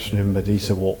what I answered him, but he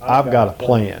said, well, I've got a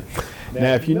plan.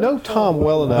 Now, if you know Tom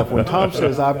well enough, when Tom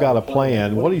says I've got a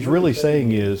plan, what he's really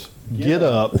saying is, get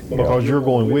up because you're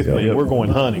going with me. We're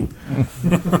going hunting.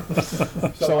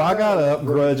 So I got up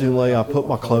grudgingly. I put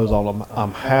my clothes on.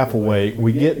 I'm half awake.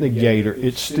 We get in the gator.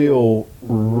 It's still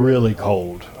really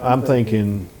cold. I'm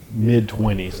thinking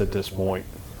mid-20s at this point.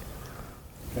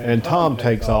 And Tom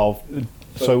takes off.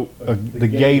 So the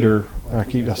Gator, I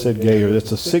said Gator,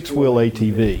 it's a 6-wheel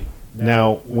ATV.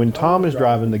 Now, when Tom is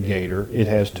driving the Gator, it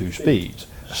has 2 speeds,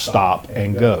 stop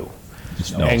and go.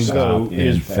 And go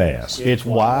is fast. It's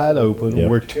wide open. Yep.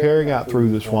 We're tearing out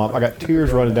through the swamp. I got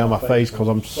tears running down my face because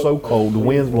I'm so cold. The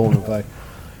wind's blowing in my face.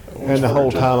 And the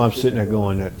whole time I'm sitting there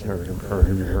going,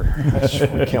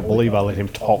 I can't believe I let him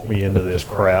talk me into this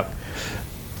crap.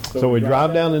 So we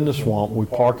drive down in the swamp. We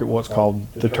park at what's called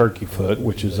the Turkey Foot,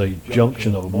 which is a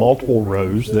junction of multiple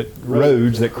roads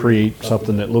that create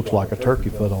something that looks like a turkey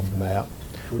foot on the map.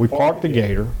 We park the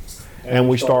Gator, and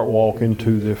we start walking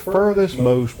to the furthest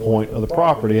most point of the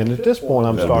property. And at this point,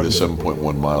 I'm starting. The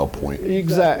 7.1 mile point.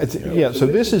 Exactly. Yeah. So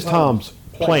this is Tom's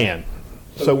plan.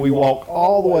 So we walk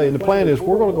all the way, and the plan is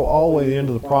we're going to go all the way to the end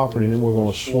of the property, and then we're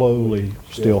going to slowly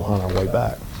still hunt our way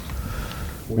back.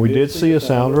 We did see a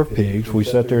sounder of pigs. We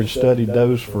sat there and studied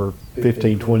those for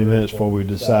 15, 20 minutes before we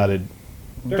decided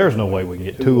there's no way we can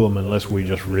get to them unless we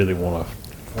just really want to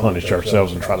punish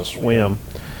ourselves and try to swim.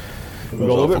 We go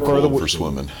a little bit further for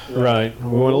swimming. Right. We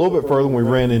went a little bit further and we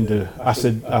ran into. I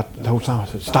told Tom, I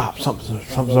said, stop!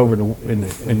 Something's over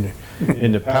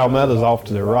in the palmettos off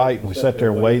to the right. And we sat there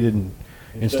and waited, and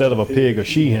instead of a pig, a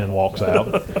she-hen walks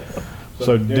out.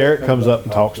 So Derek comes up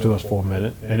and talks to us for a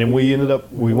minute, and then we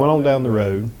went on down the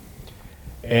road,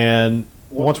 and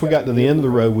once we got to the end of the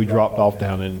road, we dropped off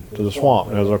down into the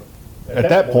swamp. At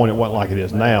that point, it wasn't like it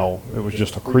is now. It was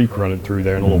just a creek running through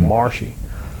there and a little marshy.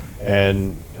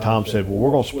 And Tom said, well, we're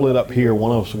going to split up here.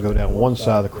 One of us will go down one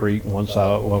side of the creek, and one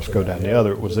of us go down the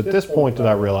other. It was at this point that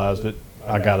I realized that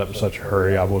I got up in such a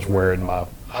hurry. I was wearing my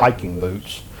hiking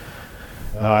boots.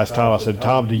 I asked Tom, I said,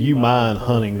 Tom, do you mind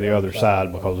hunting the other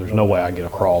side? Because there's no way I get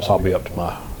across. I'll be up to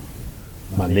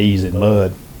my knees in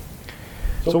mud.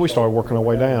 So we started working our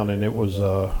way down, and it was,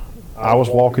 I was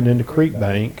walking in the creek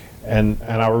bank, and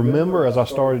I remember as I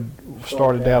started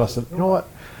down, I said, you know what?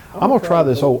 I'm going to try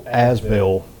this old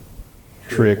Asbel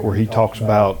trick where he talks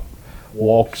about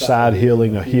side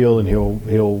hilling a hill, and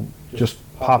he'll just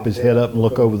pop his head up and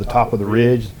look over the top of the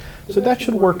ridge. So that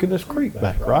should work in this creek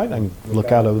bank, right? I can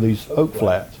look out over these oak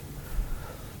flats.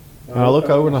 And I look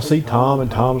over and I see Tom,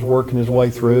 and Tom's working his way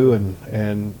through,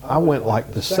 and I went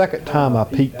like the second time I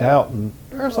peeked out, and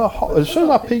as soon as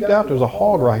I peeked out, there's a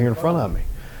hog right here in front of me.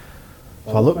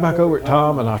 So I looked back over at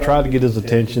Tom, and I tried to get his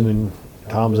attention, and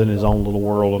Tom's in his own little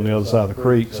world on the other side of the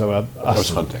creek. So I was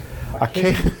hunting. I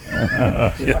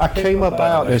came up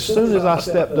out. As soon as I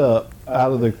stepped up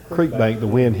out of the creek bank, the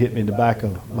wind hit me in the back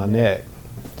of my neck.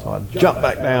 So I jumped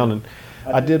back down, and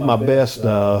I did my best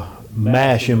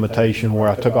MASH imitation where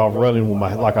I took off running with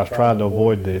like I was trying to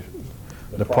avoid the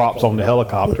props on the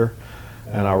helicopter.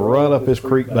 And I run up this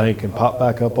creek bank and pop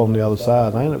back up on the other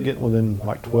side. And I ended up getting within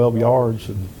like 12 yards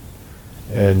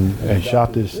and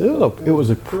shot this. It was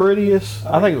the prettiest.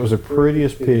 I think it was the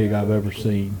prettiest pig I've ever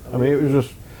seen. I mean, it was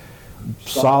just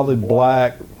solid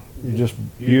black, just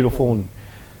beautiful. And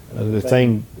the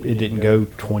thing, it didn't go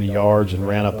 20 yards and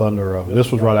ran up under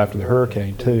this was right after the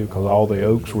hurricane too, because all the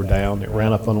oaks were down. It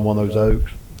ran up under one of those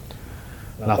oaks.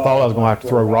 And I thought I was going to have to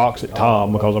throw rocks at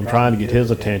Tom because I'm trying to get his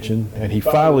attention. And he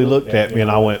finally looked at me, and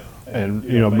I went and,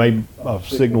 made a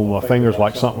signal with my fingers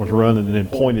like something was running, and then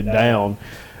pointed down.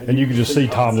 And you could just see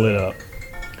Tom lit up.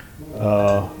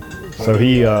 So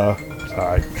he,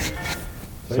 sorry.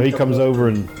 So he comes over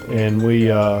and we,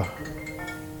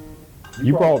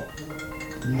 you brought,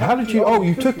 how did you,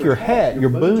 you took your hat, your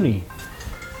boonie.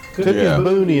 Took his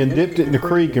boonie and dipped it in the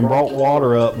creek and brought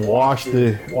water up and washed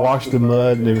the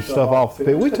mud and stuff off the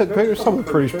pig. We took pictures, some of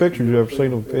the prettiest pictures you've ever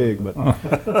seen of a pig, but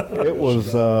it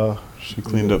was. She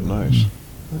cleaned up nice.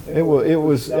 It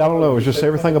was. I don't know. It was just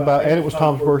everything about, and it was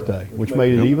Tom's birthday, which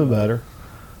made it even better.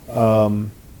 So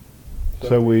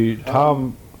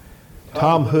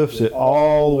Tom hoofs it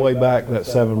all the way back that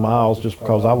 7 miles just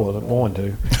because I wasn't going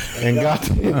to, and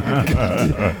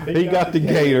he got the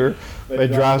gator.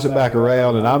 It drives it back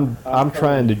around, and I'm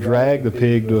trying to drag the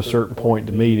pig to a certain point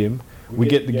to meet him. We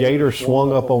get the gator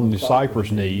swung up on the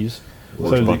cypress knees.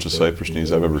 Worst bunch of cypress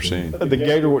knees I've ever seen. The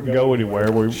gator wouldn't go anywhere.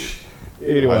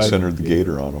 Anyway, I centered the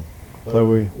gator on him. So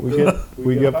we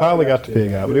finally got the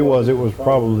pig out, but it was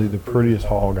probably the prettiest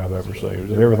hog I've ever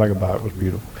seen. Everything about it was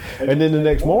beautiful. And then the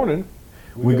next morning,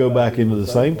 we go back into the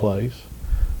same place.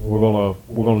 We're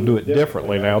gonna do it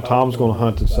differently now. Tom's gonna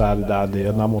hunt the side that I did,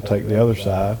 and I'm gonna take the other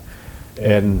side.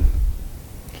 And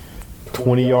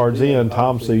 20 yards in,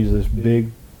 Tom sees this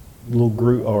big little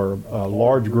group, or a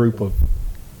large group of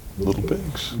little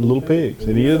pigs.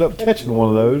 And he ended up catching one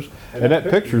of those. And that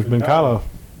picture's been kind of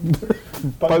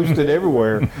posted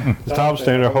everywhere. Tom's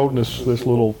standing there holding this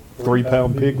little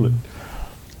 3-pound piglet.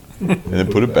 And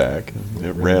then put it back. And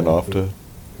it ran off to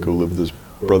go live with his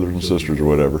brothers and sisters or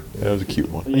whatever. That was a cute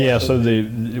one. Yeah. So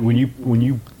when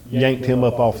you yanked him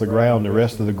up off the ground, the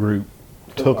rest of the group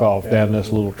took off down this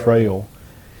little trail,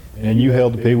 and you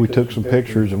held the pig. We took some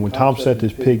pictures, and when Tom set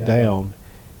this pig down,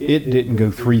 it didn't go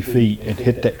 3 feet and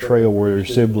hit that trail where their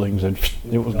siblings, and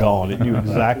it was gone. It knew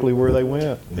exactly where they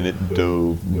went. And it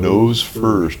dove nose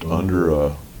first under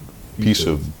a piece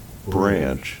of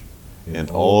branch,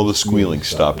 and all the squealing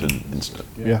stopped in an instant.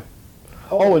 Yeah.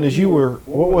 Oh, and as you were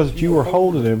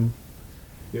holding him.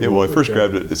 Yeah, well, I first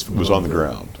grabbed it, it was on the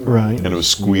ground. Right. And it was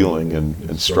squealing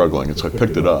and struggling, and so I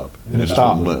picked it up, and it just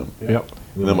stopped. wouldn't limp. Yep.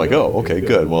 And then I'm like, oh, okay,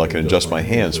 good. Well, I can adjust my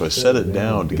hand. So I set it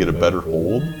down to get a better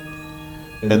hold,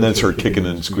 and then it started kicking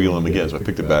and squealing again, so I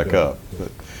picked it back up.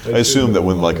 But I assume that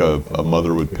when like a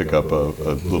mother would pick up a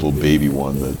little baby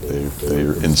one, that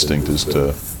their instinct is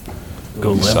to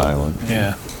Go be limp. silent.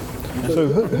 Yeah. So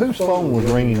whose phone was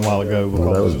ringing a while ago?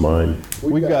 Well, that was mine.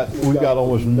 We've got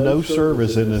almost no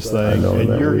service in this thing, know, and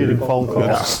that you're weird. getting phone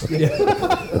calls.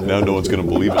 Now no one's going to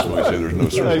believe us when we say there's no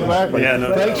service. Exactly. Yeah,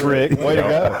 no Thanks, doubt. Rick. Way to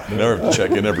go. I never have to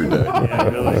check in every day. Yeah,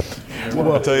 really.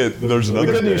 Well, I'll tell you, there's The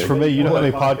another good news day. for me, you know how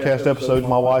many podcast episodes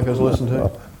my wife has listened to?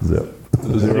 Zip.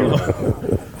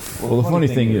 Well, the funny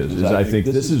thing is I think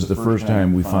this is the first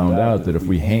time we found out that if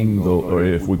we or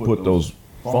if we put those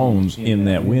phones in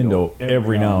that window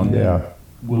every now and then, Yeah.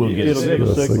 we'll get a It'll get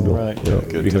signal. a signal, Signal. right? Yeah.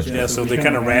 Good. Because Yeah, so they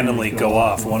kind of randomly go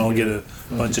off. One will get a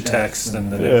bunch of texts,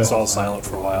 and then it's all silent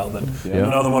for a while. Then Yeah.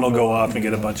 another one will go off and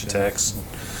get a bunch of texts.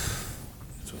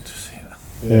 So just, yeah.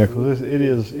 Yeah, because it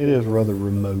is rather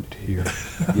remote here.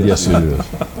 yes, it is.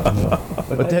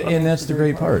 But that's the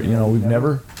great part. You know, we've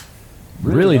never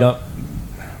really got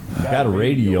a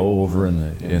radio over in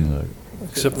the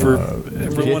Except for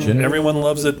kitchen. everyone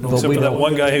loves it. Except we for that don't-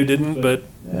 one guy who didn't, but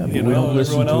but you we don't know,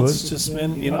 listen everyone to else it. just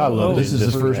been, you know. I love This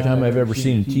is the first time I've ever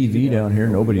seen TV down here.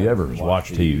 Nobody ever has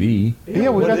watched TV.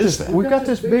 Yeah, we've got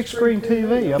this big screen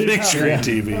TV. Big screen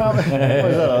TV. What is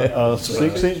that, a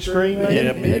 6-inch screen? Maybe?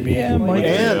 Yeah,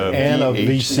 maybe. And a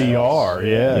VCR.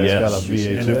 Yeah, it's got a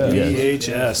And a VHS.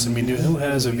 VHS. I mean, who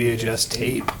has a VHS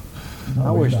tape?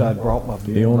 I wished I'd brought my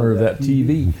The owner of that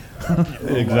TV.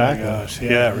 Exactly. Gosh,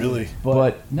 yeah, really.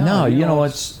 But no, you know,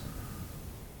 that's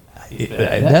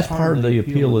part of the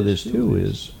appeal of this too,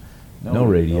 is no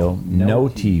radio, no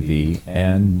TV,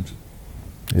 and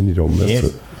And you don't miss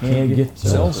it. Can't get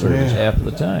cell service half of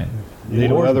the time. We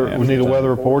need a weather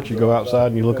report. You go outside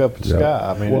and you look up at the Yeah.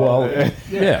 sky. I mean,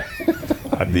 Yeah.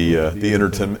 The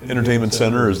entertainment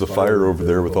center is the fire over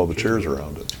there with all the chairs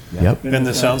around it. Yep. And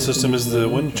the sound system is the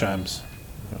wind chimes.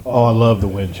 oh, I love the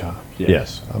wind chime.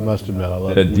 Yes. I must admit, I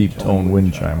love That the deep tone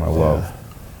wind chime I love.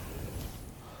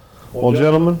 Well,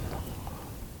 gentlemen,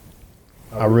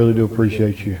 I really do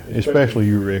appreciate you, especially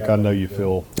you, Rick. I know you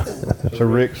feel. So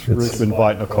Rick's been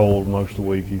fighting a cold most of the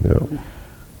week. Yeah.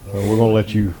 We're going to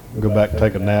let you go back and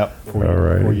take a nap before, All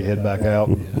right. before you head back out.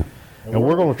 And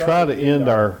we're going to try to end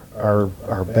our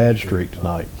bad streak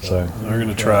tonight. So We're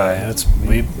gonna try.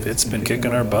 It's been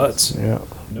kicking our butts. yeah,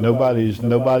 nobody's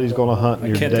going to hunt I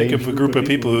near can't think Dave's. of a group of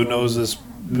people who knows this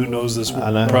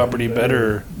I know. property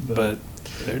better, but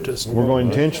they're just. We're going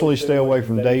to intentionally stay away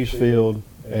from Dave's Field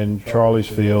and Charlie's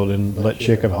Field and let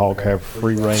Chicken Hawk have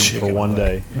free reign for one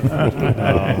day.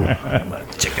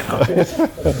 Chicken hawk.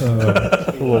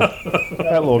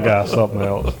 That little guy's something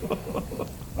else.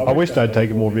 I wished I'd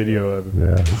taken more video of him.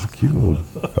 Yeah, he's a cute little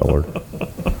feller.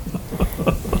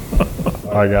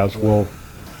 All right, guys. Well,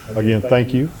 again,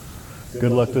 thank you.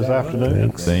 Good luck this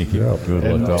afternoon. Thank you. Yeah. Good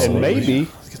And, luck to all and of you. maybe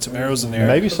Let's get some arrows in the air.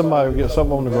 maybe somebody will get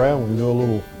something on the ground. We can do a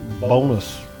little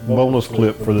bonus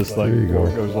clip for this thing There you before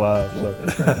go. it goes live.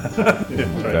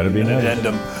 So, Gotta be An nice.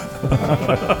 addendum.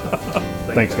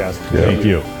 thanks, guys. Yeah. Thank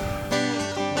you.